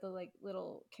 But the like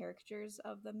little caricatures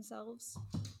of themselves,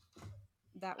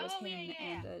 that was Oh yeah, him yeah,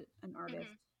 and yeah. an artist.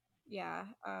 Mhm. Yeah.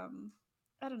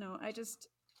 I don't know. I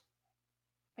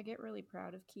get really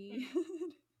proud of Key.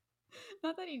 Mhm.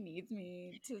 Not that he needs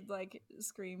me to like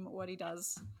scream what he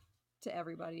does to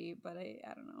everybody, but I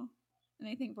don't know. And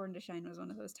I think Born to Shine was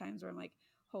one of those times where I'm like,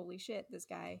 holy shit, this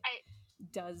guy I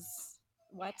does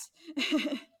what?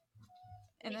 Yeah.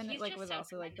 And then it He's like just was so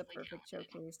also like the tremendously perfect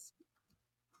talented. showcase.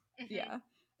 Mhm. Yeah.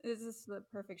 This is the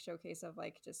perfect showcase of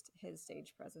like just his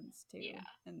stage presence too, Yeah.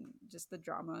 and just the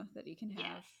drama that he can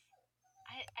have. Yes.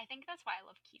 I think that's why I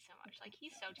love Key so much. Like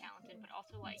he's so talented, but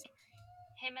also I'm like sorry.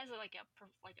 him as like a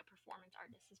performance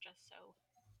artist is just so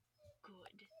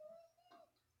good.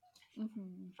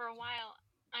 Mm-hmm. For a while,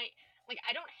 I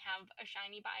don't have a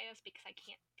shiny bias because I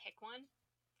can't pick one.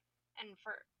 And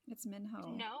for It's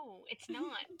Minho. No, it's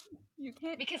not. You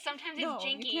can't. Because sometimes it's No, you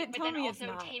Jinky, can't but tell then me it's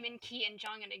also not. Taemin, Key, and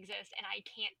Jongin exist, and I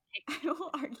can't pick I one.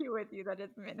 will argue with you that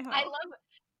it's I Minho. love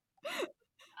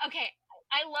Okay,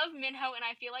 I love Minho, and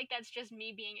I feel like that's just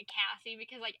me being a Cassie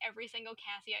because like every single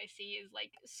Cassie I see is like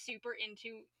super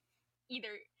into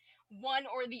either one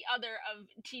or the other of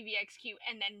TVXQ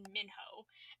and then Minho.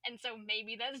 And so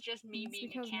maybe that's just me It's being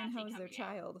a because Cassie Minho is their coming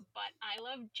out. child. But I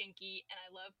love Jinky and I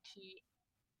love Key.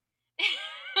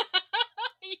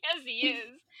 Yes, he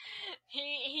is.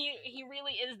 He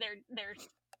really is their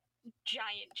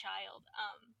giant child.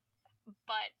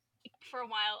 But for a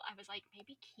while I was like,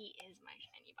 maybe Key is my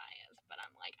shiny bias, but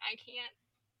I'm like, I can't.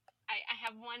 I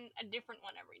have a different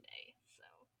one every day. So,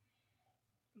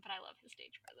 but I love his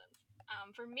stage presence.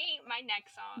 For me, my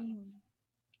next song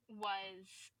Mm-hmm. was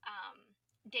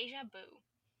Deja Vu.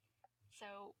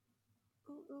 So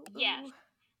Ooh, ooh, yes, ooh.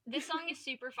 this song is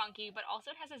super funky, but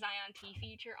also it has a Zion T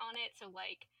feature on it. So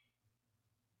like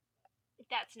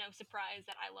that's no surprise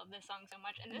that I love this song so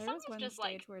much. And this There song was is one just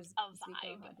like stage where a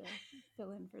Zico vibe. had to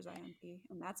fill in for Zion P,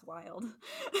 and that's wild.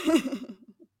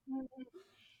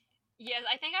 Yes,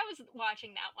 I think I was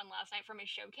watching that one last night from his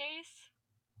showcase.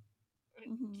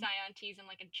 Hmm. Zion T's in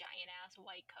like a giant ass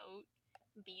white coat,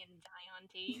 being Zion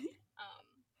T. Um,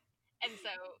 and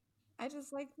so I just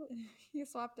like that he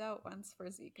swapped out once for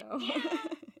Zico. yeah,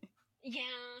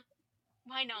 yeah,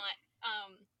 why not?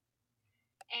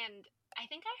 And I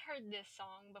think I heard this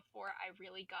song before I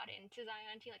really got into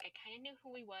Zion T. Like I kind of knew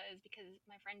who he was because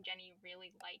my friend Jenny really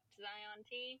liked Zion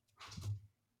T.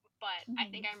 But I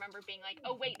think Hmm. I remember being like,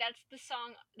 "Oh wait, that's the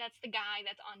song. That's the guy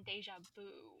that's on Deja Vu."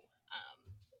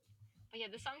 But yeah,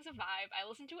 the song's a vibe. I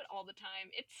listen to it all the time.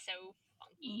 It's so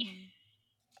funky.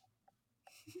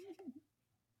 Hmm.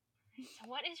 So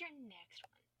what is your next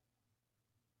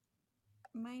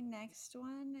one? My next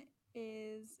one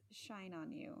is "Shine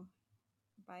on You"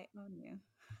 by Onyu.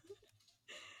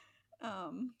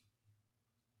 Um,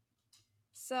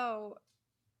 so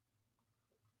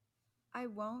I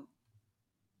won't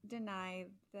deny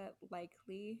that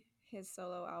likely his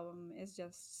solo album is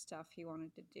just stuff he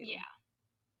wanted to do. Yeah.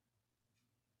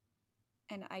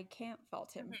 And I can't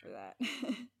fault him Hmm. for that.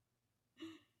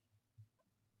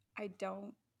 I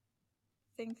don't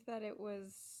think that it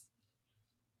was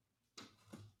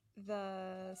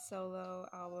the solo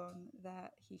album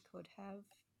that he could have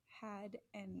had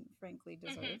and frankly Hmm.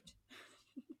 deserved.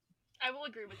 I will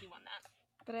agree with you on that.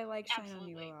 But I like Shine On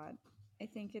You a Absolutely. lot. I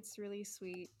think it's really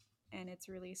sweet and it's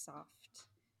really soft.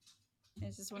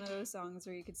 It's just one of Hmm. those songs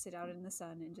where you could sit out in the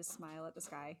sun and just smile at the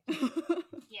sky.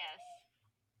 Yes.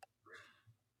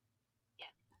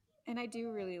 Yeah. And I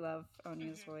do really love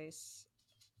Onyu's Hmm. voice.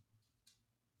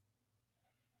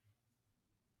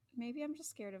 Maybe I'm just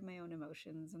scared of my own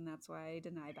emotions, and that's why I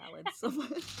deny ballads so much.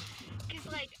 Cause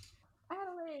like,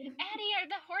 Adelaide! Addie, are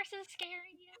the horses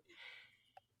scaring you?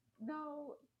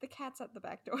 No, the cat's at the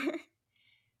back door.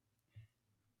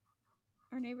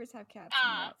 Our neighbors have cats, and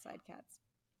they're Ah, outside cats,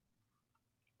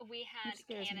 we which had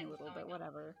scares me a cannons little, but going off.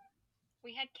 whatever.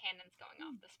 We had cannons going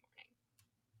off Hmm. this morning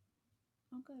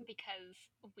Oh, good. because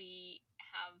we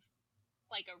have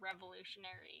like a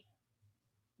revolutionary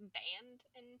band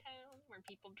in town where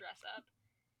people dress up,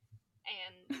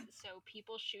 and so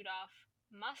people shoot off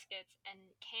muskets and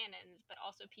cannons, but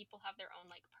also people have their own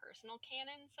like personal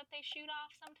cannons that they shoot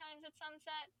off sometimes at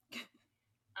sunset.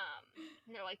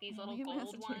 And they're like these little Only in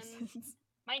gold ones. Massachusetts.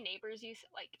 My neighbors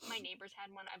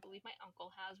had one. I believe my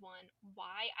uncle has one.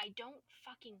 Why? I don't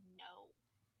fucking know.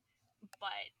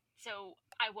 But so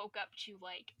I woke up to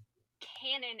like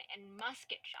cannon and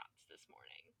musket shots this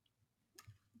morning.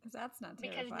 Because that's not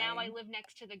Because terrifying. now I live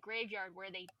next to the graveyard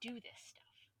where they do this stuff.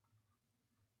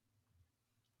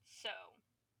 So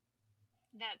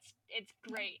it's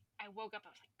great. I woke up,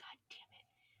 I was like, God damn it.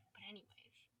 But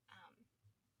anyways, yes.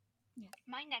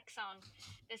 My next song,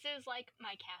 this is like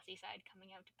my Cassie side coming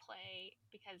out to play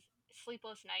because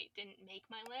Sleepless Night didn't make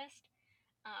my list.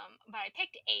 But I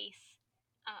picked Ace.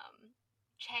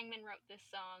 Changmin wrote this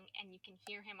song, and you can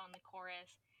hear him on the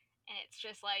chorus. And it's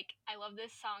just like, I love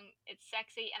this song. It's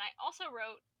sexy. And I also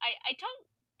wrote, I don't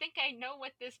think I know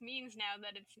what this means now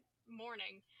that it's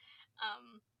morning.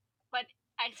 But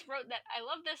I wrote that I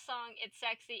love this song. It's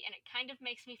sexy, and it kind of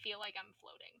makes me feel like I'm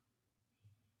floating.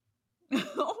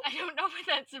 I don't know what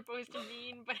that's supposed to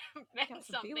mean, but it meant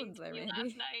something to me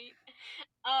last night.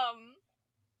 I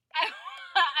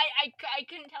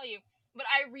couldn't tell you, but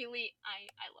I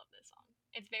love this song.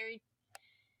 It's very.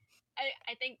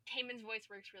 I think Taemin's voice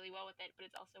works really well with it, but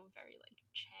it's also a very like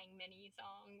Changmin-y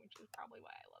song, which is probably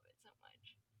why I love it so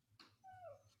much.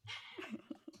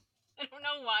 I don't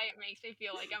know why it makes me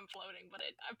feel like I'm floating, but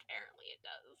apparently it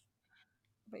does.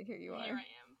 But here you are. Here I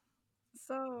am.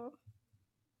 So,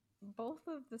 both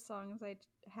of the songs I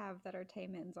have that are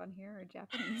Taemin's on here are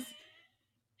Japanese.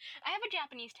 I have a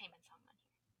Japanese Taemin song on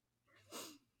here.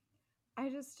 I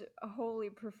just wholly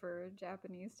prefer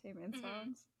Japanese Taemin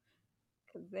songs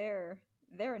because they're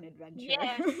an adventure.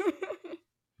 Yes.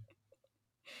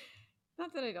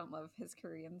 Not that I don't love his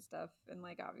Korean stuff, and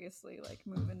like obviously like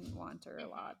Move and Wanter a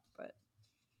lot, but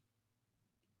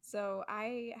so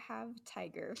I have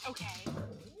Tiger. Okay.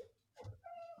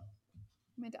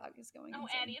 My dog is going. Oh,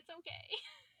 insane. Addie, it's okay.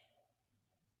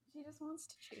 She just wants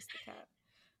to chase the cat.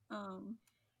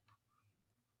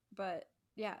 But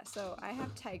yeah, so I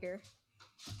have Tiger,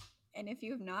 and if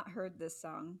you have not heard this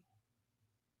song,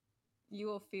 you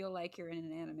will feel like you're in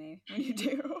an anime when you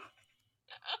do.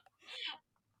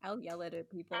 I'll yell it at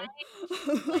people. I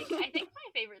think my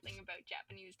favorite thing about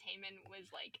Japanese Taemin was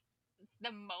like the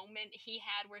moment he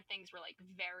had where things were like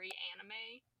very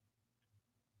anime.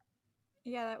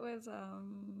 Yeah, that was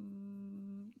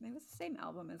it was the same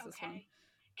album as this one.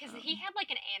 Because he had like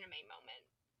an anime moment.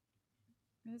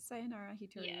 It was Sayonara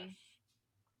Hitori. Yes.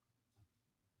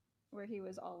 Where he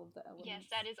was all of the elements. Yes,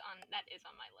 that is on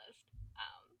my list.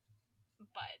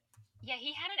 But yeah,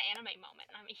 he had an anime moment,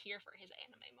 and I'm here for his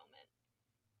anime moment.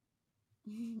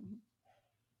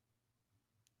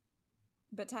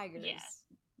 But Tiger is.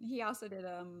 He also did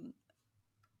on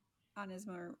his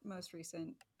most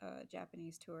recent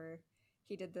Japanese tour,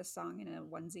 he did this song in a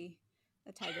onesie,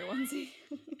 a tiger onesie.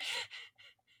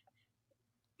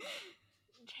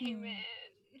 Taemin.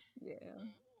 Yeah.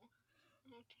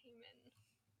 Oh, Taemin.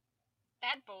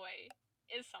 That boy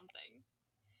is something.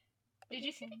 Did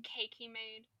you see the cake he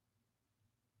made?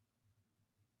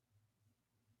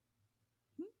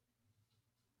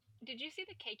 Did you see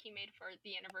the cake he made for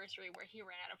the anniversary where he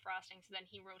ran out of frosting, so then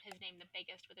he wrote his name the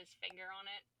biggest with his finger on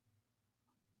it?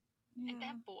 Yeah.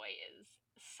 That boy is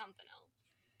something else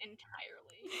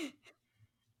entirely.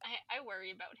 I worry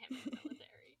about him in the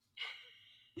military.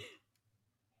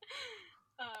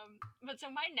 But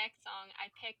so my next song I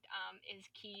picked is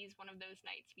Keys, One of Those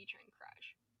Nights, featuring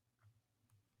Crush.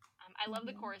 I love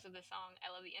the chorus of the song. I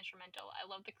love the instrumental. I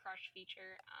love the Crush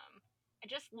feature. I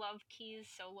just love Keys'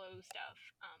 solo stuff.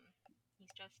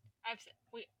 He's just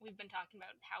we've been talking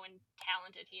about how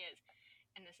talented he is,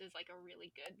 and this is like a really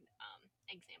good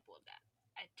example of that,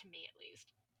 to me at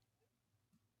least.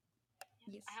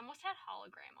 Yes. I almost had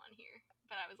Hologram on here,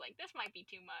 but I was like, this might be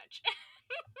too much.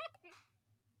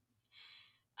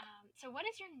 So what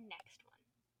is your next one?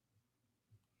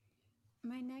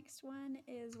 My next one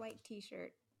is White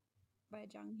T-Shirt by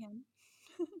Jonghyun.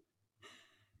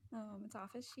 It's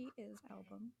off his She Is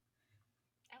album.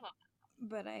 I love that.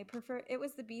 But I prefer, it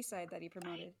was the B-side that he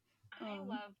promoted. I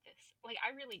love this. Like,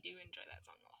 I really do enjoy that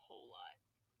song a whole lot.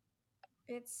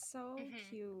 It's so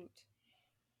cute.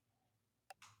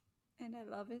 And I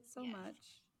love it so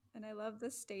much. And I love the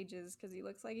stages because he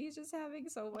looks like he's just having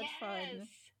so much fun.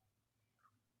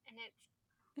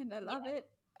 And I love it.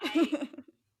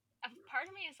 A part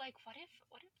of me is like, what if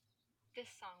this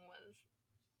song was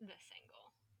the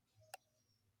single?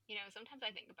 You know, sometimes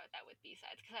I think about that with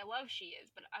B-sides because I love She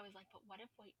Is, but I was like, but what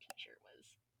if White T-Shirt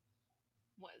was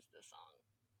the song?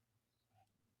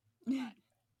 But,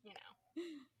 you know,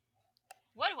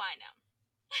 what do I know?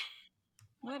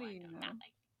 What do you know?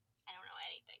 Nothing. I don't know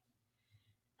anything.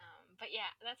 But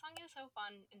yeah, that song is so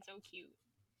fun and so cute.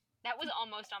 That was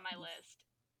almost on my list,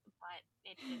 but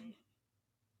it didn't.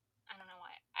 I don't know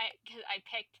why. Because I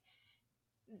picked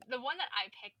the one that I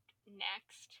picked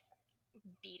next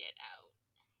beat it out.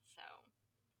 So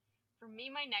for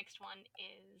me, my next one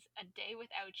is A Day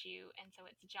Without You, and so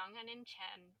it's Jonghyun and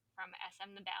Chen from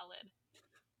SM the Ballad.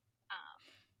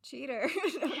 Cheater.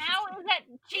 How is that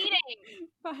cheating?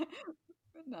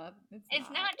 No,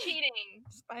 It's not cheating.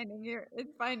 It's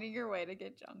finding your way to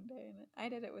get Jungdae in it.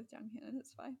 I did it with Junghyun, and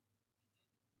it's fine.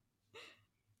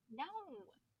 No.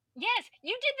 Yes,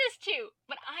 you did this too.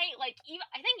 But I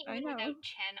think even without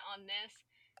Chen on this,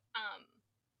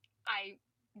 I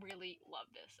really love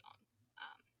this song.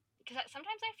 Because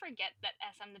sometimes I forget that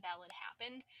SM the Ballad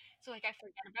happened. So like I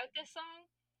forget about this song,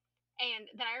 and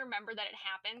then I remember that it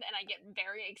happened, and I get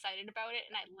very excited about it,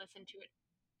 and I listen to it.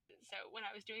 So when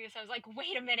I was doing this, I was like,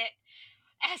 wait a minute,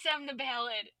 SM the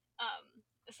Ballad.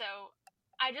 So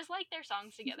I just like their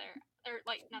songs together, or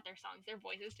like not their songs, their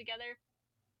voices together,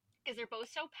 because they're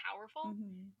both so powerful.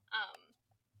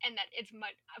 And that it's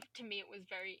much to me.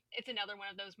 It's another one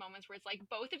of those moments where it's like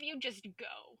both of you just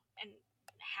go and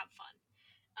have fun.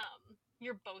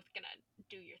 You're both gonna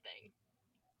do your thing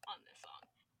on this song.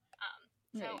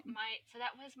 So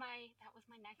that was my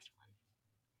next one.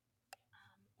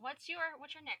 What's your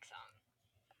next song?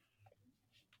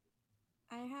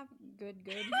 I have Good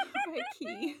Good by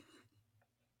Key.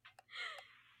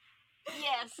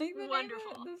 Yes, like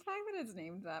wonderful. The fact that it's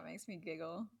named that makes me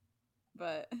giggle.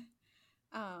 But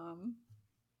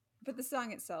the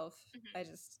song itself,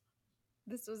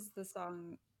 this was the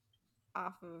song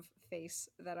off of Face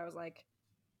that I was like,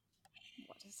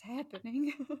 what is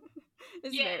happening?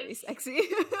 It's very sexy.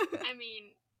 I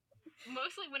mean,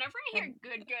 mostly whenever I hear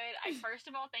Good Good, I first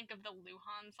of all think of the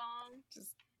Luhan song.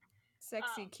 Just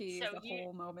sexy Key is the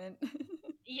whole moment.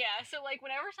 Yeah, so like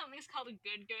whenever something's called a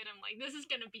Good Good, I'm like, this is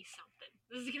gonna be something.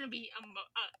 This is gonna be a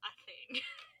thing.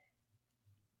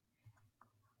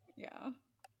 Yeah.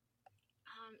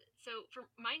 So for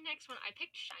my next one, I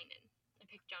picked Shinin. I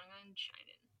picked Jonghyun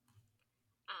Shinin.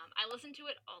 I listen to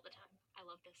it all the time. I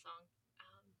love this song.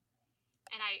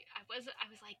 And I was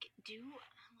like,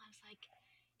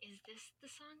 is this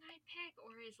the song I pick,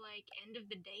 or is like End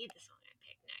of the Day the song I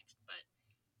pick next? But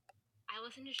I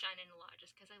listen to Shinin a lot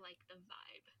just because I like the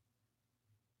vibe.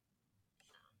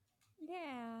 So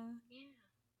yeah.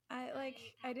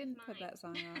 I didn't put that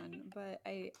song on, but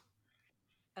I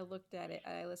looked at it.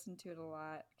 I listened to it a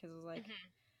lot because it was like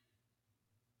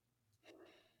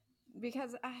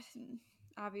because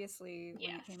obviously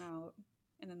when it came out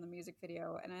and then the music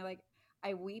video, and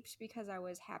I weeped because I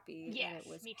was happy that it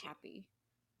was happy.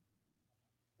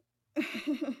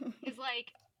 Because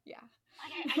like yeah,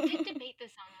 I did debate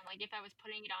this song on like if I was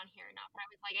putting it on here or not, but I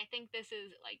was like, I think this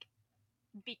is like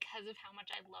because of how much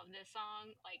I love this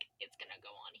song, like it's gonna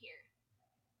go on here.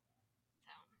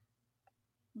 So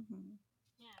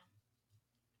yeah,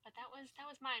 but that was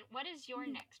mine. What is your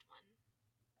next one?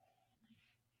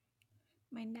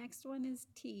 My next one is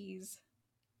Tease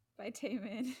by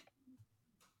Taemin.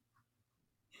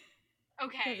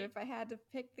 Okay. Because if I had to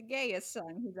pick the gayest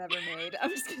song he's ever made, I'm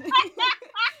just kidding.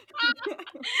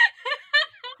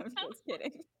 I'm just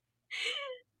kidding.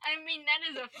 I mean, that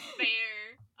is a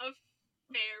fair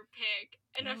pick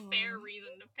and a fair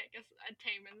reason to pick a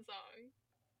Taemin song.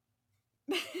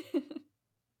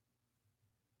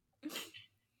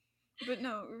 But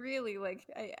no, really, like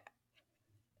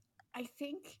I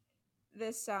think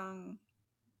this song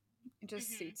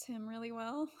just suits him really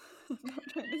well. I'm not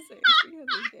trying to say it's because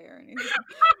he's gay or anything.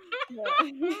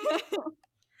 But,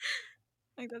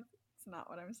 like that's not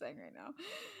what I'm saying right now.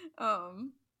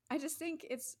 I just think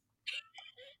it's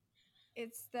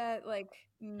that like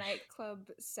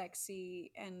nightclub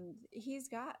sexy, and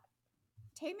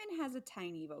Taemin has a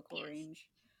tiny vocal range.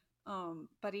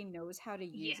 But he knows how to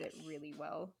use it really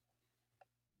well.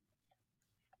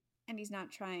 And he's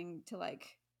not trying to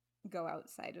like go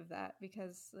outside of that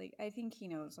because like I think he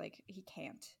knows like he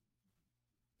can't.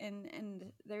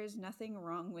 And there's nothing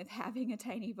wrong with having a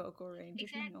tiny vocal range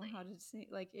if you know how to sing.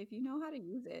 Like if you know how to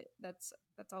use it, that's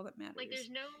all that matters. Like it's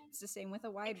the same with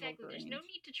a wide vocal range. There's no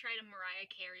need to try to Mariah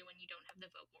Carey when you don't have the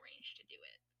vocal range to do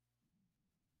it.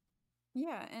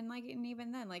 Yeah, and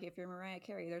even then, like if you're Mariah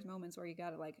Carey, there's moments where you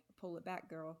gotta like pull it back,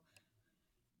 girl.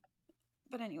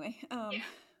 But anyway,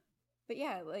 but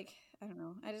yeah, like I don't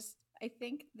know. I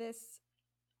think this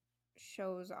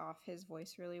shows off his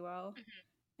voice really well.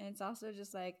 And it's also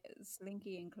just like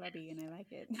slinky and clubby, and I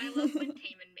like it. I love when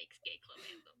Taemin makes gay club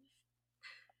anthems.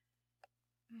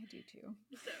 I do too.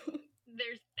 So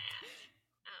there's that.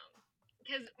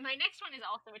 Because my next one is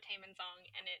also a Taemin song,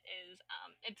 and it is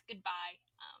it's Goodbye.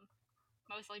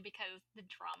 Mostly because the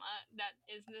drama that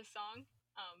is this song,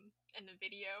 in the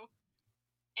video,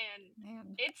 and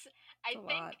I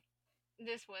think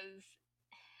this was.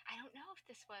 I don't know if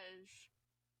this was.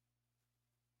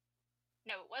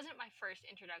 No, it wasn't my first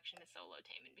introduction to solo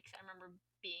Taemin because I remember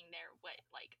being there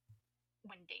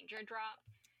when Danger dropped.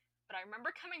 But I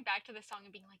remember coming back to the song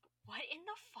and being like, "What in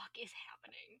the fuck is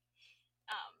happening?"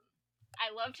 Um, I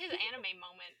loved his anime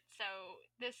moment, so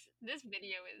this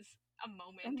video is a I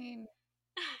moment. mean,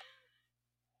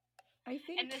 I And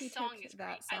think this he took song is great.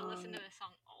 that I listen song to this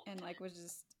song all the and time. like was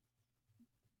just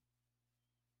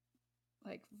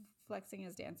like flexing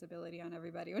his dance ability on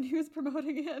everybody when he was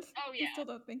promoting it. Oh I yeah. still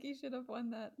don't think he should have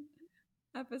won that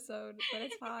episode, but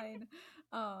it's fine.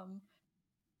 Um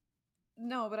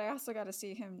no, but I also got to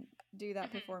see him do that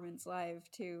Mhm. performance live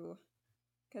too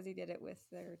cuz he did it with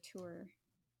their tour.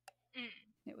 Mm.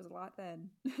 It was a lot then.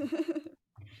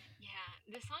 Yeah,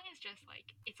 this song is just like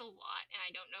it's a lot, and I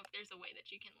don't know if there's a way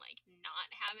that you can like not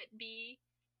have it be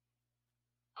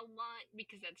a lot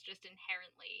because that's just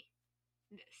inherently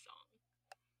this song.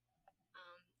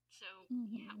 So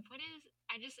yeah, Mhm. what is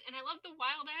I love the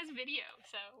wild ass video.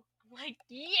 So I'm like,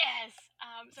 yes.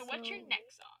 So what's your So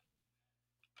next song?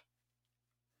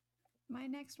 my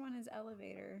next one is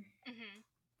Elevator Mhm.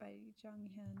 by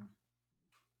Jonghyun.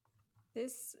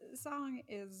 This song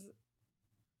is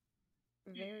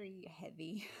Mhm. very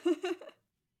heavy.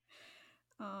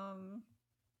 um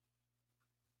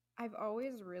I've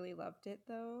always really loved it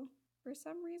though for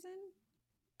some reason.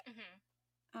 Mhm.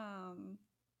 Um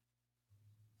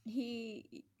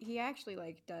he actually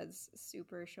like does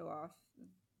super show off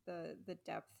the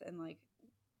depth and like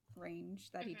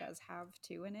range that he Mhm. does have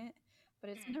too in it, but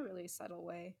it's in a Mhm. really subtle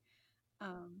way.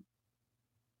 Um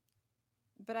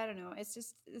but I don't know, it's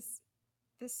just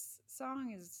this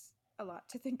song is a lot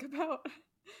to think about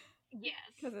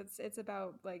Yes. because it's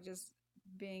about like just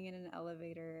being in an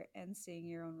elevator and seeing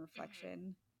your own Mhm.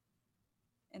 reflection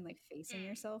and like facing Mm.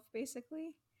 yourself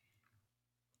basically.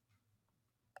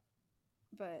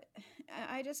 But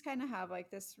I just kind of have like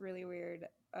this really weird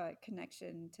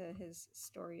connection to his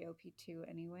story OP2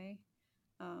 anyway,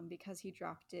 because he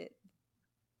dropped it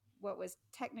what was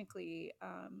technically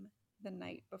the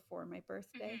night before my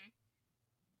birthday.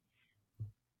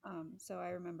 Mhm. So I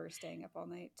remember staying up all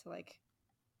night to like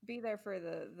be there for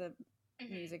the Mhm.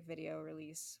 music video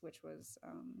release, which was I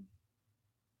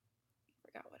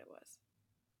forgot what it was.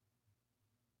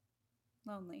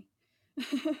 Lonely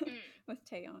Mm. with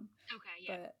Taeyeon. Okay.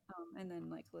 Yeah. But and then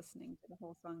like listening to the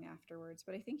whole song afterwards.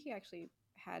 But I think he actually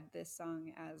had this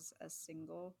song as a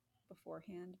single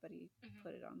beforehand, but he Mhm.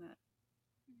 put it on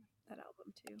that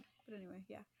album too. But anyway,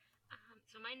 yeah,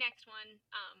 So my next one,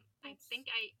 I that's think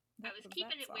I that was was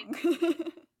keeping that it song.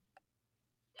 with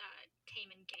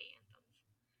Taemin gay anthems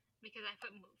because I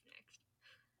put Move next.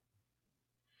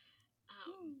 Um,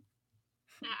 Ooh.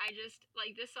 I just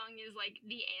like this song is like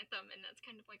the anthem, and that's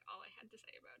kind of like all I had to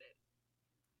say about it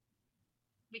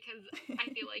because I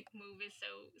feel like Move is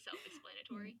so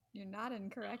self-explanatory. You're not Um,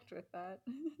 incorrect with that.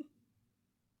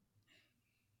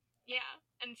 yeah,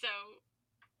 and so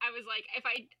I was like,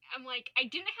 I'm like, I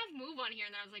didn't have Move on here,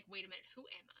 and then I was like, wait a minute, who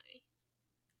am I?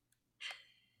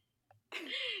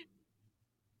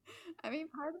 I mean,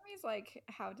 part of me is like,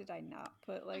 how did I not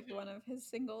put like Mhm. one of his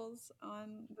singles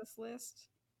on this list?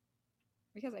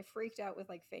 Because I freaked out with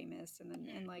like Famous and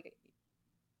Mhm. like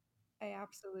I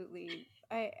absolutely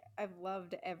I've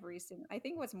loved every single. I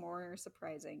think what's more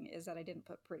surprising is that I didn't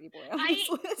put Pretty Boy on this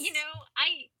You list. know,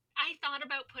 I thought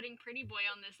about putting Pretty Boy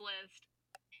on this list,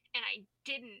 and I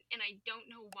didn't, and I don't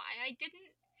know why I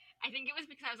didn't. I think it was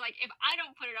because I was like, if I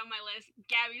don't put it on my list,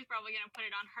 Gabby's probably gonna put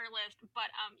it on her list. But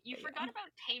you But yeah, forgot about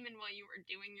Taemin while you were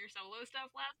doing your solo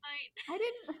stuff last night. I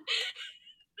didn't.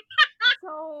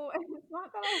 So it's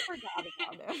not that I forgot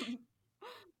about him.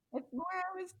 It's more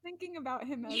I was thinking about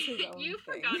him as his You own thing.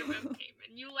 forgot about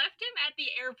Taemin. You left him at the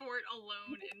airport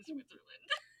alone in Switzerland.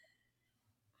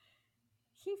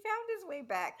 He found his way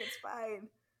back. It's fine.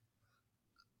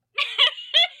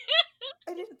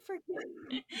 I didn't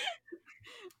forget.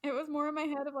 It was more in my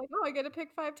head of like, oh, I get to pick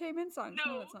 5 songs.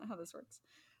 No. No, that's not how this works.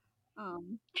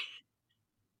 Um,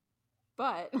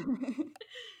 but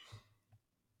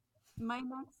my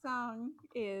next song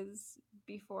is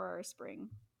Before Our Spring.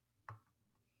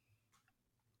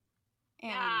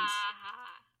 And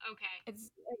Ah. Okay. it's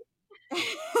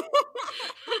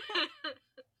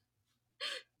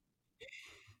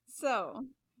so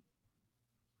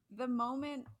the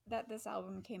moment that this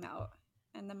album came out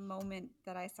and the moment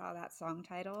that I saw that song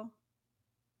title,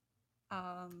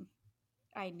 um,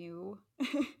 I knew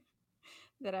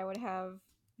that I would have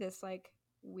this like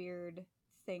weird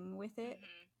thing with it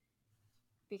Mhm.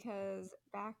 because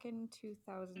back in Mhm.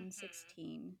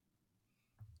 2016,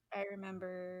 I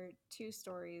remember two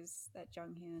stories that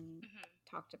Junghyun Mhm.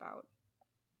 talked about.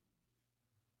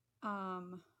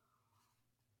 Um,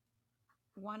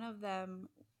 one of them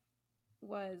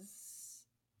was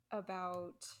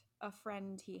about a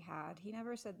friend he had. He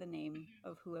never said the name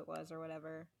of who it was or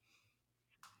whatever.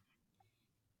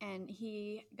 And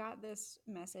he got this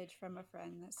message from a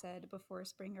friend that said, "Before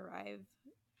spring arrive,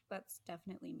 let's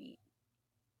definitely meet."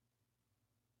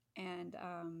 And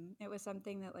it was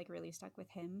something that like really stuck with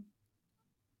him.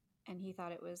 And he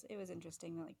thought it was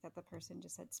interesting that like that the person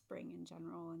just said spring in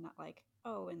general and not like,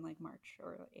 oh, in like March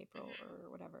or April or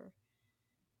whatever.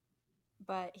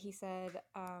 But he said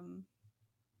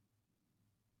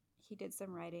he did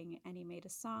some writing and he made a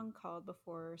song called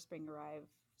 "Before Spring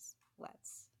Arrives,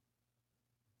 Let's."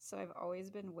 So I've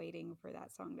always been waiting for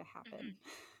that song to happen.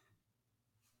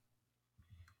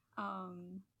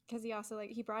 Because he also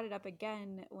like he brought it up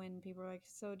again when people were like,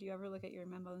 "So do you ever look at your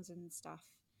memos and stuff?"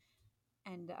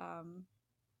 And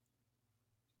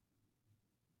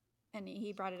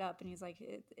he brought it up and he's like,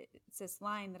 it's this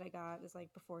line that I got is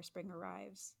like "Before spring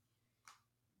arrives,"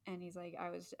 and he's like,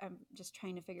 I'm just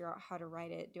trying to figure out how to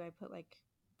write it. Do I put like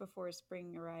 "Before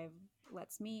spring arrive,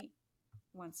 let's meet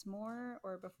once more,"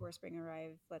 or "Before spring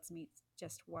arrive, let's meet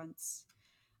just once"?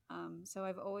 So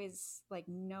I've always like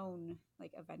known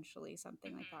like eventually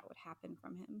something like that would happen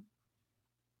from him.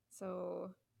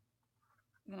 So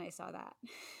then I saw that.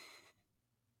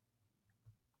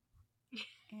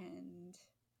 And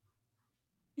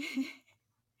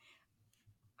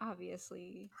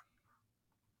obviously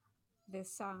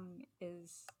this song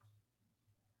is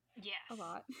a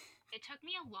lot. It took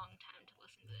me a long time to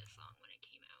listen to this song when it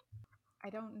came out. I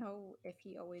don't know if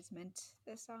he always meant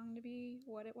this song to be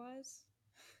what it was.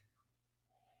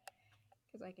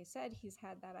 Because like I said, he's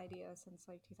had that idea since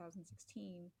like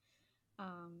 2016.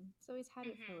 So he's had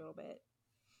it for a little bit.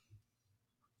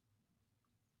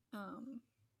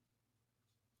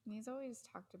 And he's always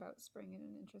talked about spring in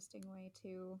an interesting way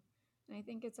too. And I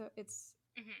think it's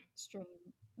strange,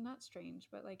 not strange,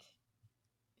 but like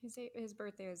his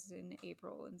birthday is in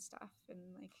April and stuff, and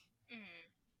like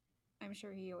I'm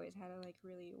sure he always had a like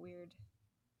really weird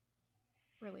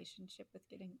relationship with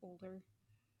getting older.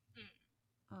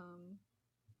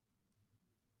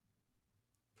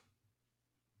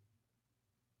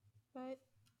 But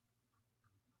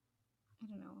I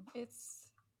don't know. It's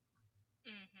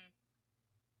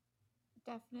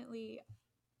definitely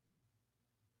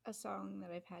a song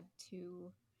that I've had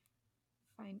to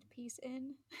find peace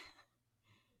in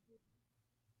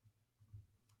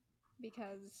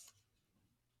because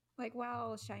like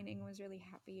while Shining was really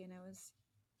happy and I was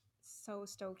so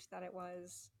stoked that it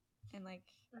was, and like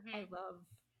I love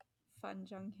Fun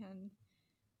Junghyun.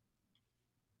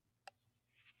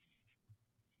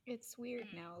 It's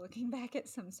weird now looking back at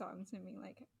some songs and being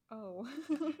like, oh,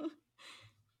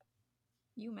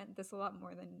 you meant this a lot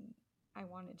more than I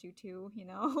wanted you to, you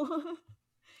know?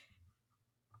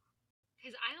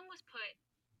 Because I almost put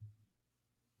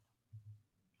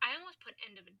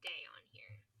End of a Day on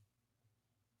here.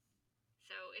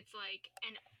 So it's like,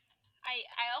 and I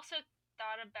also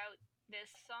thought about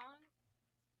this song,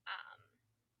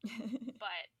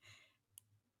 but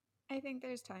I think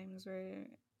there's times where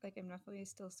like I'm definitely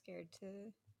still scared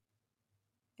to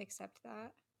accept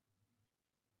that.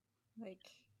 Like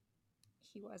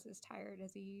he was as tired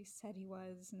as he said he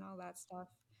was and all that stuff.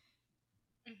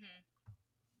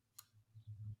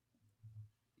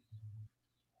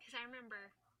 Because I remember,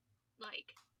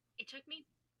 like, it took me,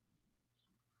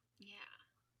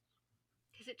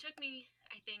 because it took me,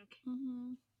 I think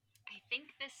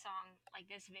this song, like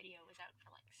this video, was out for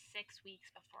like 6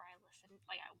 weeks before I listened,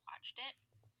 like I watched it,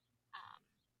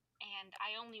 and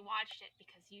I only watched it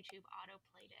because YouTube auto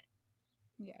played it.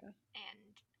 Yeah.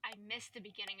 And I missed the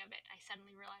beginning of it. I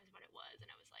suddenly realized what it was, and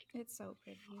I was like, it's so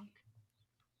pretty. Fuck.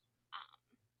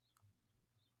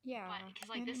 Yeah, because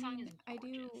like this song is gorgeous. I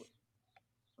do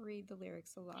read the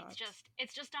lyrics a lot.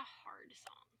 It's just a hard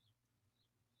song.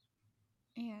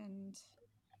 And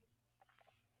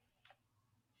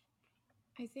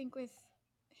I think with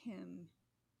him,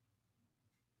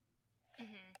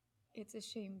 it's a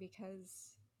shame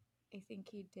because I think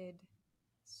he did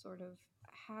sort of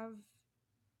have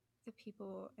the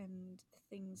people and the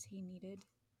things he needed.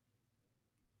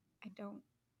 I don't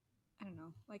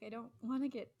know. Like I don't want to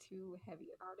get too heavy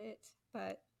about it,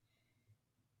 but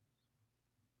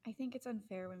I think it's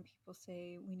unfair when people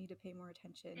say we need to pay more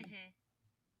attention.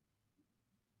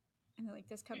 And like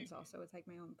this comes also with like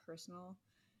my own personal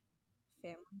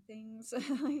family things,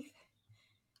 like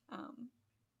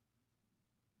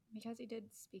because he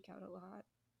did speak out a lot.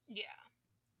 Yeah.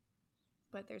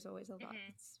 But there's always a lot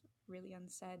that's really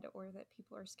unsaid or that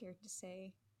people are scared to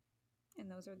say, and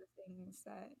those are the things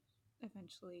that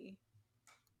eventually,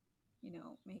 you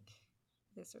know, make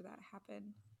this or that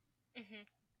happen. Mm-hmm.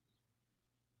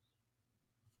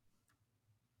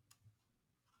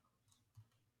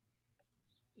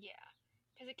 Yeah,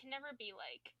 because it can never be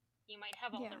like you might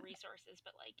have all Yeah. the resources,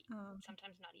 but like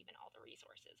sometimes not even all the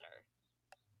resources are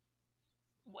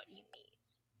what you need,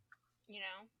 you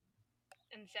know?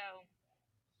 And so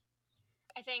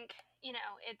I think, you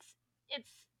know, it's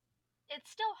it's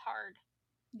still hard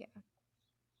Yeah.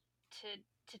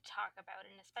 to talk about,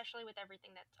 and especially with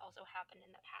everything that's also happened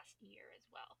in the past year as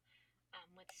well,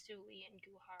 with Suli and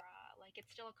Guhara. Like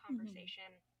it's still a Mm-hmm.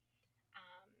 conversation.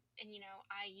 Um, and you know,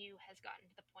 IU has gotten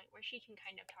to the point where she can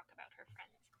kind of talk about her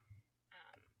friends,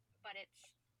 um, but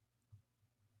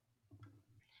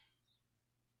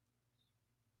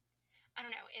I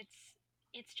don't know.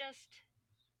 It's just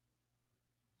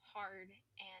hard,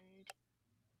 and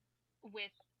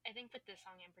with I think with this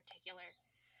song in particular,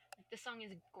 this song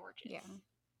is gorgeous, Yeah.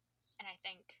 and I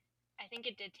think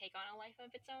it did take on a life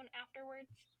of its own afterwards,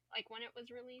 like when it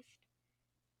was released,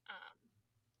 um,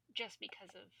 just because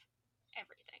of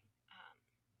everything.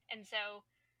 And so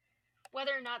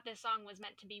whether or not this song was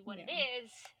meant to be what it Yeah.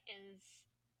 is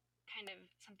kind of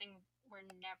something we're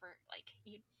never like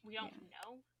we don't Yeah.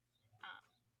 know.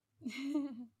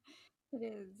 Um, It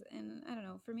is. And I don't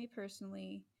know, for me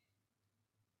personally,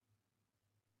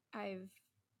 I've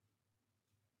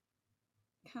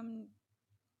come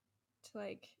to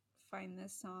like find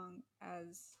this song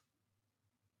as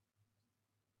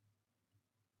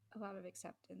a lot of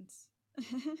acceptance.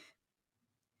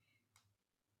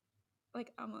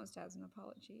 Like almost as an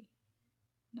apology.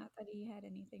 Not that he had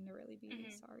anything to really be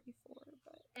mm-hmm, sorry for,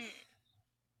 but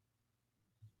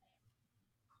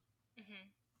mm-hmm,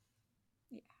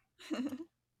 yeah.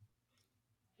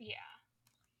 yeah,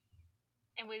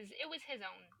 it was his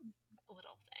own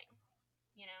little thing,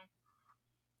 you know.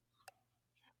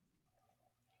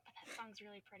 But that song's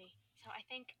really pretty. So I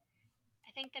think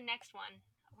the next one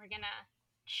we're gonna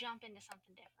jump into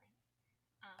something different.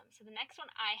 So the next one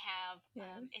I have,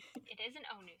 Yeah. it is an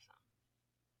Onu song,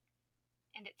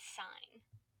 and it's Sign,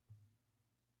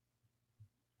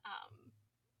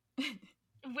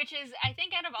 which is I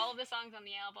think out of all of the songs on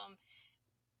the album,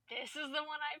 this is the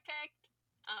one I picked.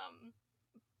 Um,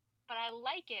 but I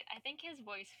like it. I think his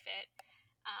voice fit.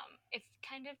 It's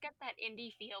kind of got that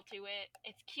indie feel to it.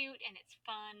 It's cute and it's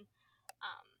fun.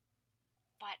 Um,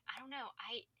 but I don't know.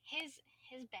 His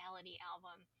ballady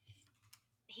album.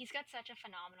 He's got such a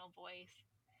phenomenal voice.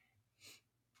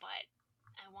 But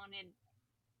I wanted,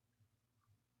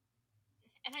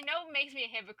 and I know it makes me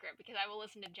a hypocrite because I will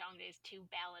listen to Jongdae's two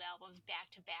ballad albums back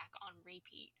to back on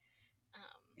repeat.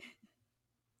 Um,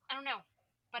 I don't know,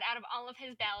 but out of all of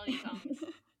his ballady songs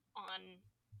on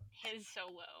his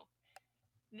solo,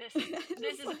 this is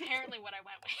like, apparently what I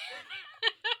went with.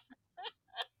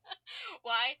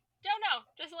 Why? Don't know.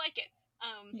 Just like it.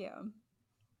 yeah.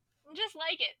 Just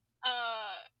like it.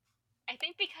 I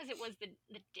think because it was the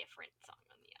different song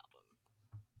on the album.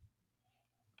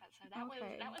 But so that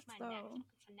Okay. was my next So one.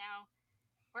 So now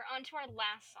we're on to our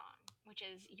last song, which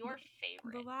is the, your the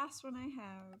favorite last one I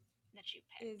have that you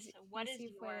picked. is So what Y is si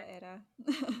fuera your era.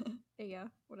 Yeah,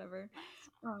 whatever. last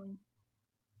song?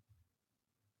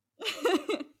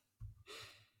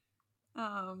 Um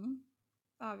um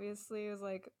obviously it was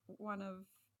like one of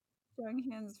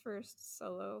Junghan's first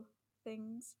solo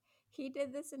things. He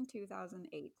did this in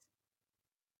 2008.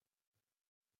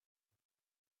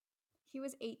 He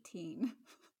was 18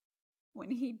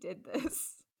 when he did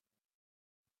this.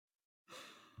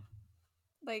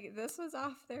 Like this was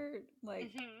off their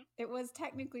like Mm-hmm. it was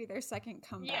technically their second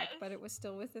comeback, Yes. but it was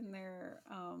still within their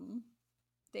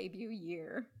debut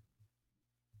year.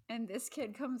 And this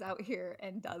kid comes out here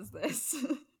and does this.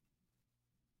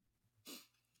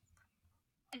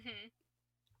 Mm-hmm.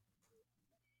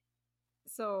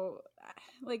 So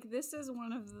like this is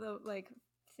one of the like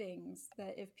things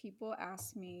that if people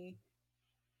ask me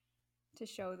to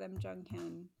show them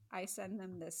Jungkook, I send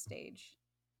them this stage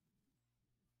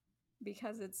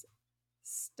because it's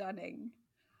stunning.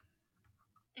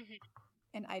 Mm-hmm.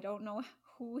 And I don't know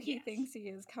who he Yes. thinks he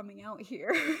is coming out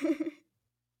here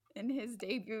in his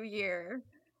debut year,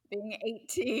 being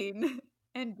 18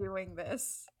 and doing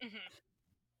this. Mm-hmm.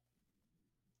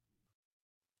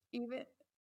 Even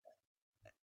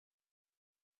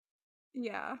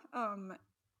yeah,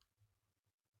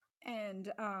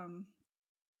 and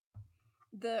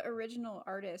the original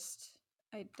artist,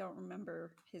 I don't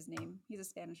remember his name. He's a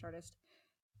Spanish artist.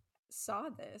 Saw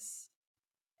this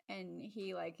and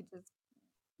he like just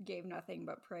gave nothing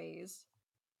but praise.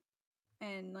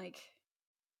 And like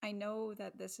I know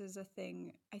that this is a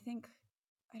thing. I think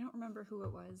I don't remember who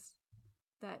it was.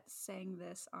 that sang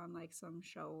this on like some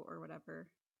show or whatever.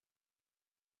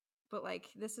 But like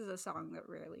this is a song that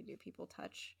rarely do people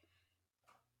touch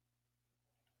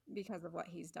because of what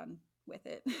he's done with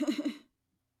it.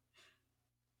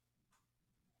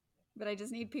 But I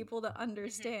just need people to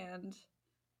understand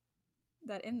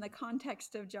that in the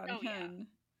context of Jung Oh, yeah. Hyun,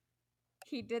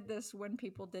 he did this when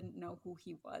people didn't know who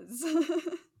he was.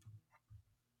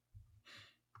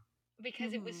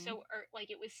 Because it was so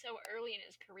it was so early in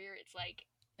his career. It's like,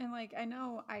 and like I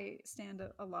know I stand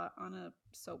a lot on a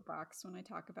soapbox when I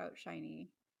talk about SHINee,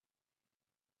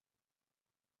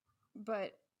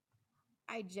 but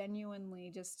I genuinely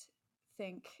just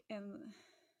think in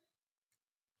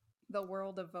the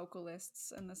world of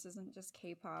vocalists, and this isn't just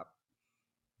K-pop,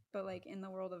 but like in the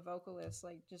world of vocalists,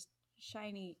 like just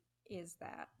SHINee is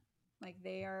that. Like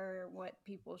they are what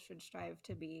people should strive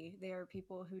to be. They are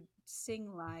people who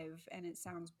sing live and it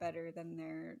sounds better than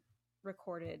their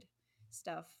recorded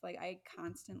stuff. Like I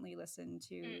constantly listen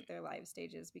to their live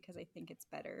stages because I think it's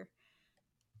better.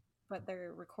 But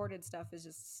their recorded stuff is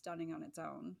just stunning on its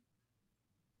own.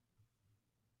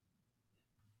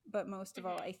 But most of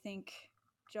all, I think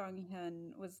Jung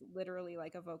Hyun was literally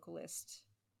like a vocalist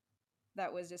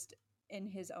that was just in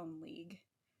his own league.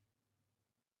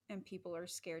 And people are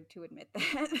scared to admit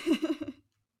that.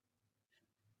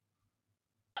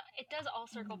 it does all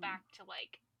circle back to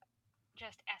like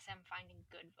just SM finding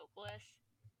good vocalists.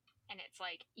 And it's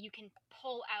like you can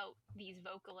pull out these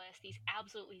vocalists, these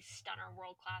absolutely stunner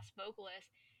world class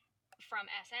vocalists from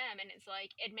SM, and it's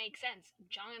like it makes sense.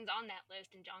 Jonghyun's on that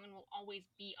list, and Jonghyun will always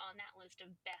be on that list of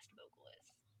best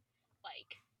vocalists,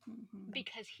 like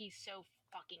because he's so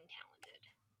fucking talented.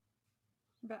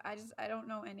 But I don't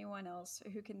know anyone else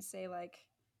who can say like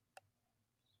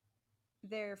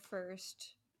their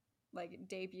first like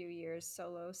debut year's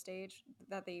solo stage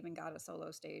that they even got a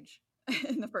solo stage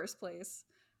in the first place.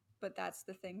 But that's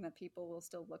the thing that people will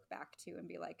still look back to and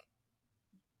be like,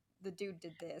 the dude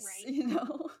did this, right? you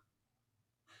know?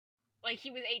 Like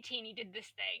he was 18, he did this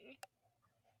thing.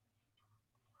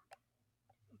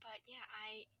 But yeah,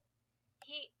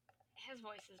 his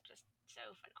voice is just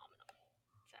so phenomenal.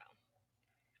 So,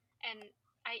 and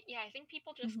I think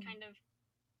people just kind of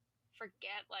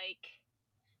forget like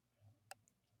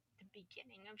the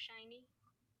beginning of SHINee.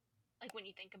 Like when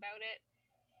you think about it,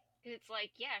 it's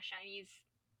like yeah, SHINee is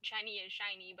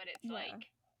SHINee, but it's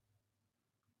like.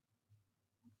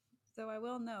 So I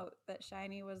will note that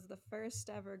SHINee was the first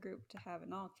ever group to have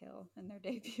an all kill in their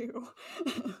debut.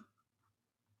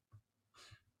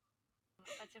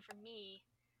 But so for me,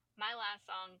 my last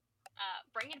song,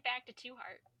 bring it back to Two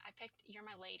Heart. I picked "You're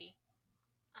My Lady."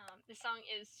 This song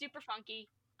is super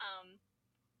funky.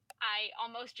 I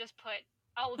almost just put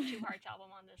all of Two Heart's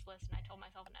album on this list, and I told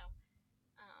myself no.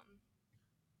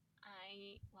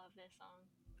 I love this song.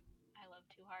 I love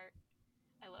Two Heart.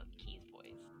 I love Key's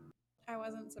voice. I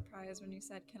wasn't surprised when you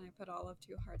said, "Can I put all of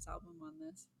Two Heart's album on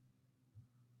this?"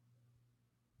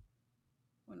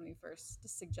 When we first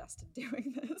suggested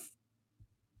doing this.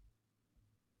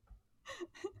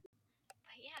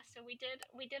 But yeah, so we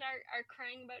did our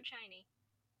crying about SHINee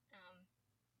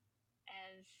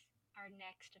as our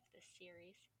next of this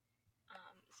series.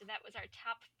 So that was our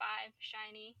top 5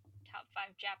 SHINee, top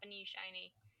 5 Japanese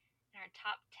SHINee, and our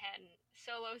top 10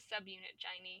 solo subunit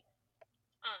SHINee.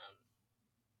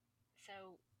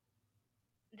 So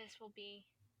this will be.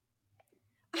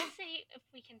 We'll see if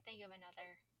we can think of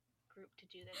another group to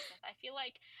do this with. I feel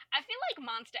like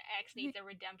Monsta X needs a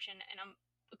redemption, and I'm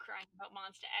crying about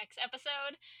Monsta X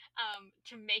episode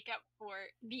to make up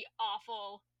for the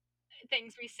awful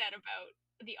things we said about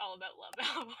the All About Love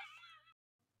album.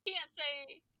 Can't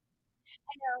say.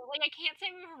 I know, like I can't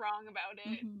say we were wrong about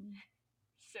it.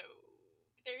 So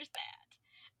there's that.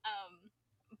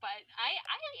 But I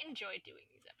enjoy doing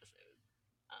these episodes.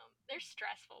 They're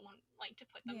stressful when like to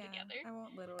put them together. I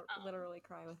won't literally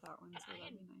cry with that one. But So I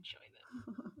that'd be nice. enjoy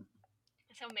them.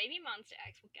 So maybe Monsta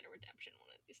X will get a redemption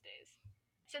one of these days.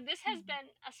 So this has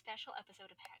been a special episode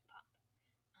of Hag Pop,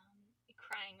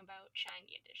 crying about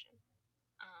SHINee Edition.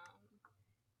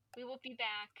 We will be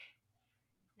back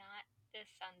not this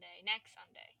Sunday, next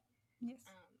Sunday. Yes.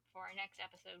 For our next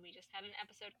episode, we just had an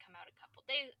episode come out a couple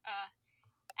days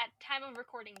at time of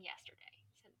recording yesterday.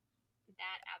 So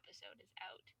that episode is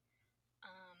out.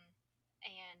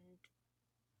 And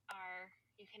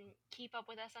you can keep up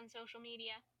with us on social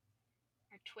media.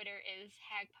 Our Twitter is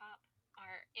HagPop.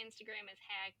 Our Instagram is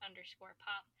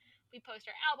hag_pop. We post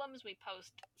our albums. We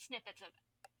post snippets of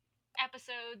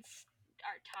episodes,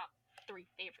 our top 3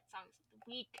 favorite songs of the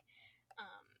week,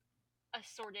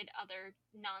 assorted other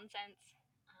nonsense.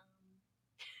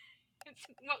 It's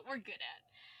what we're good at.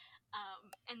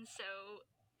 And so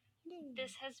Yay.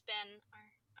 this has been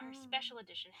our special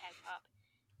edition Heg Pop.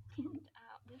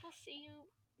 And we will see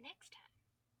you next time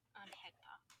on Heg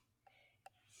Pop.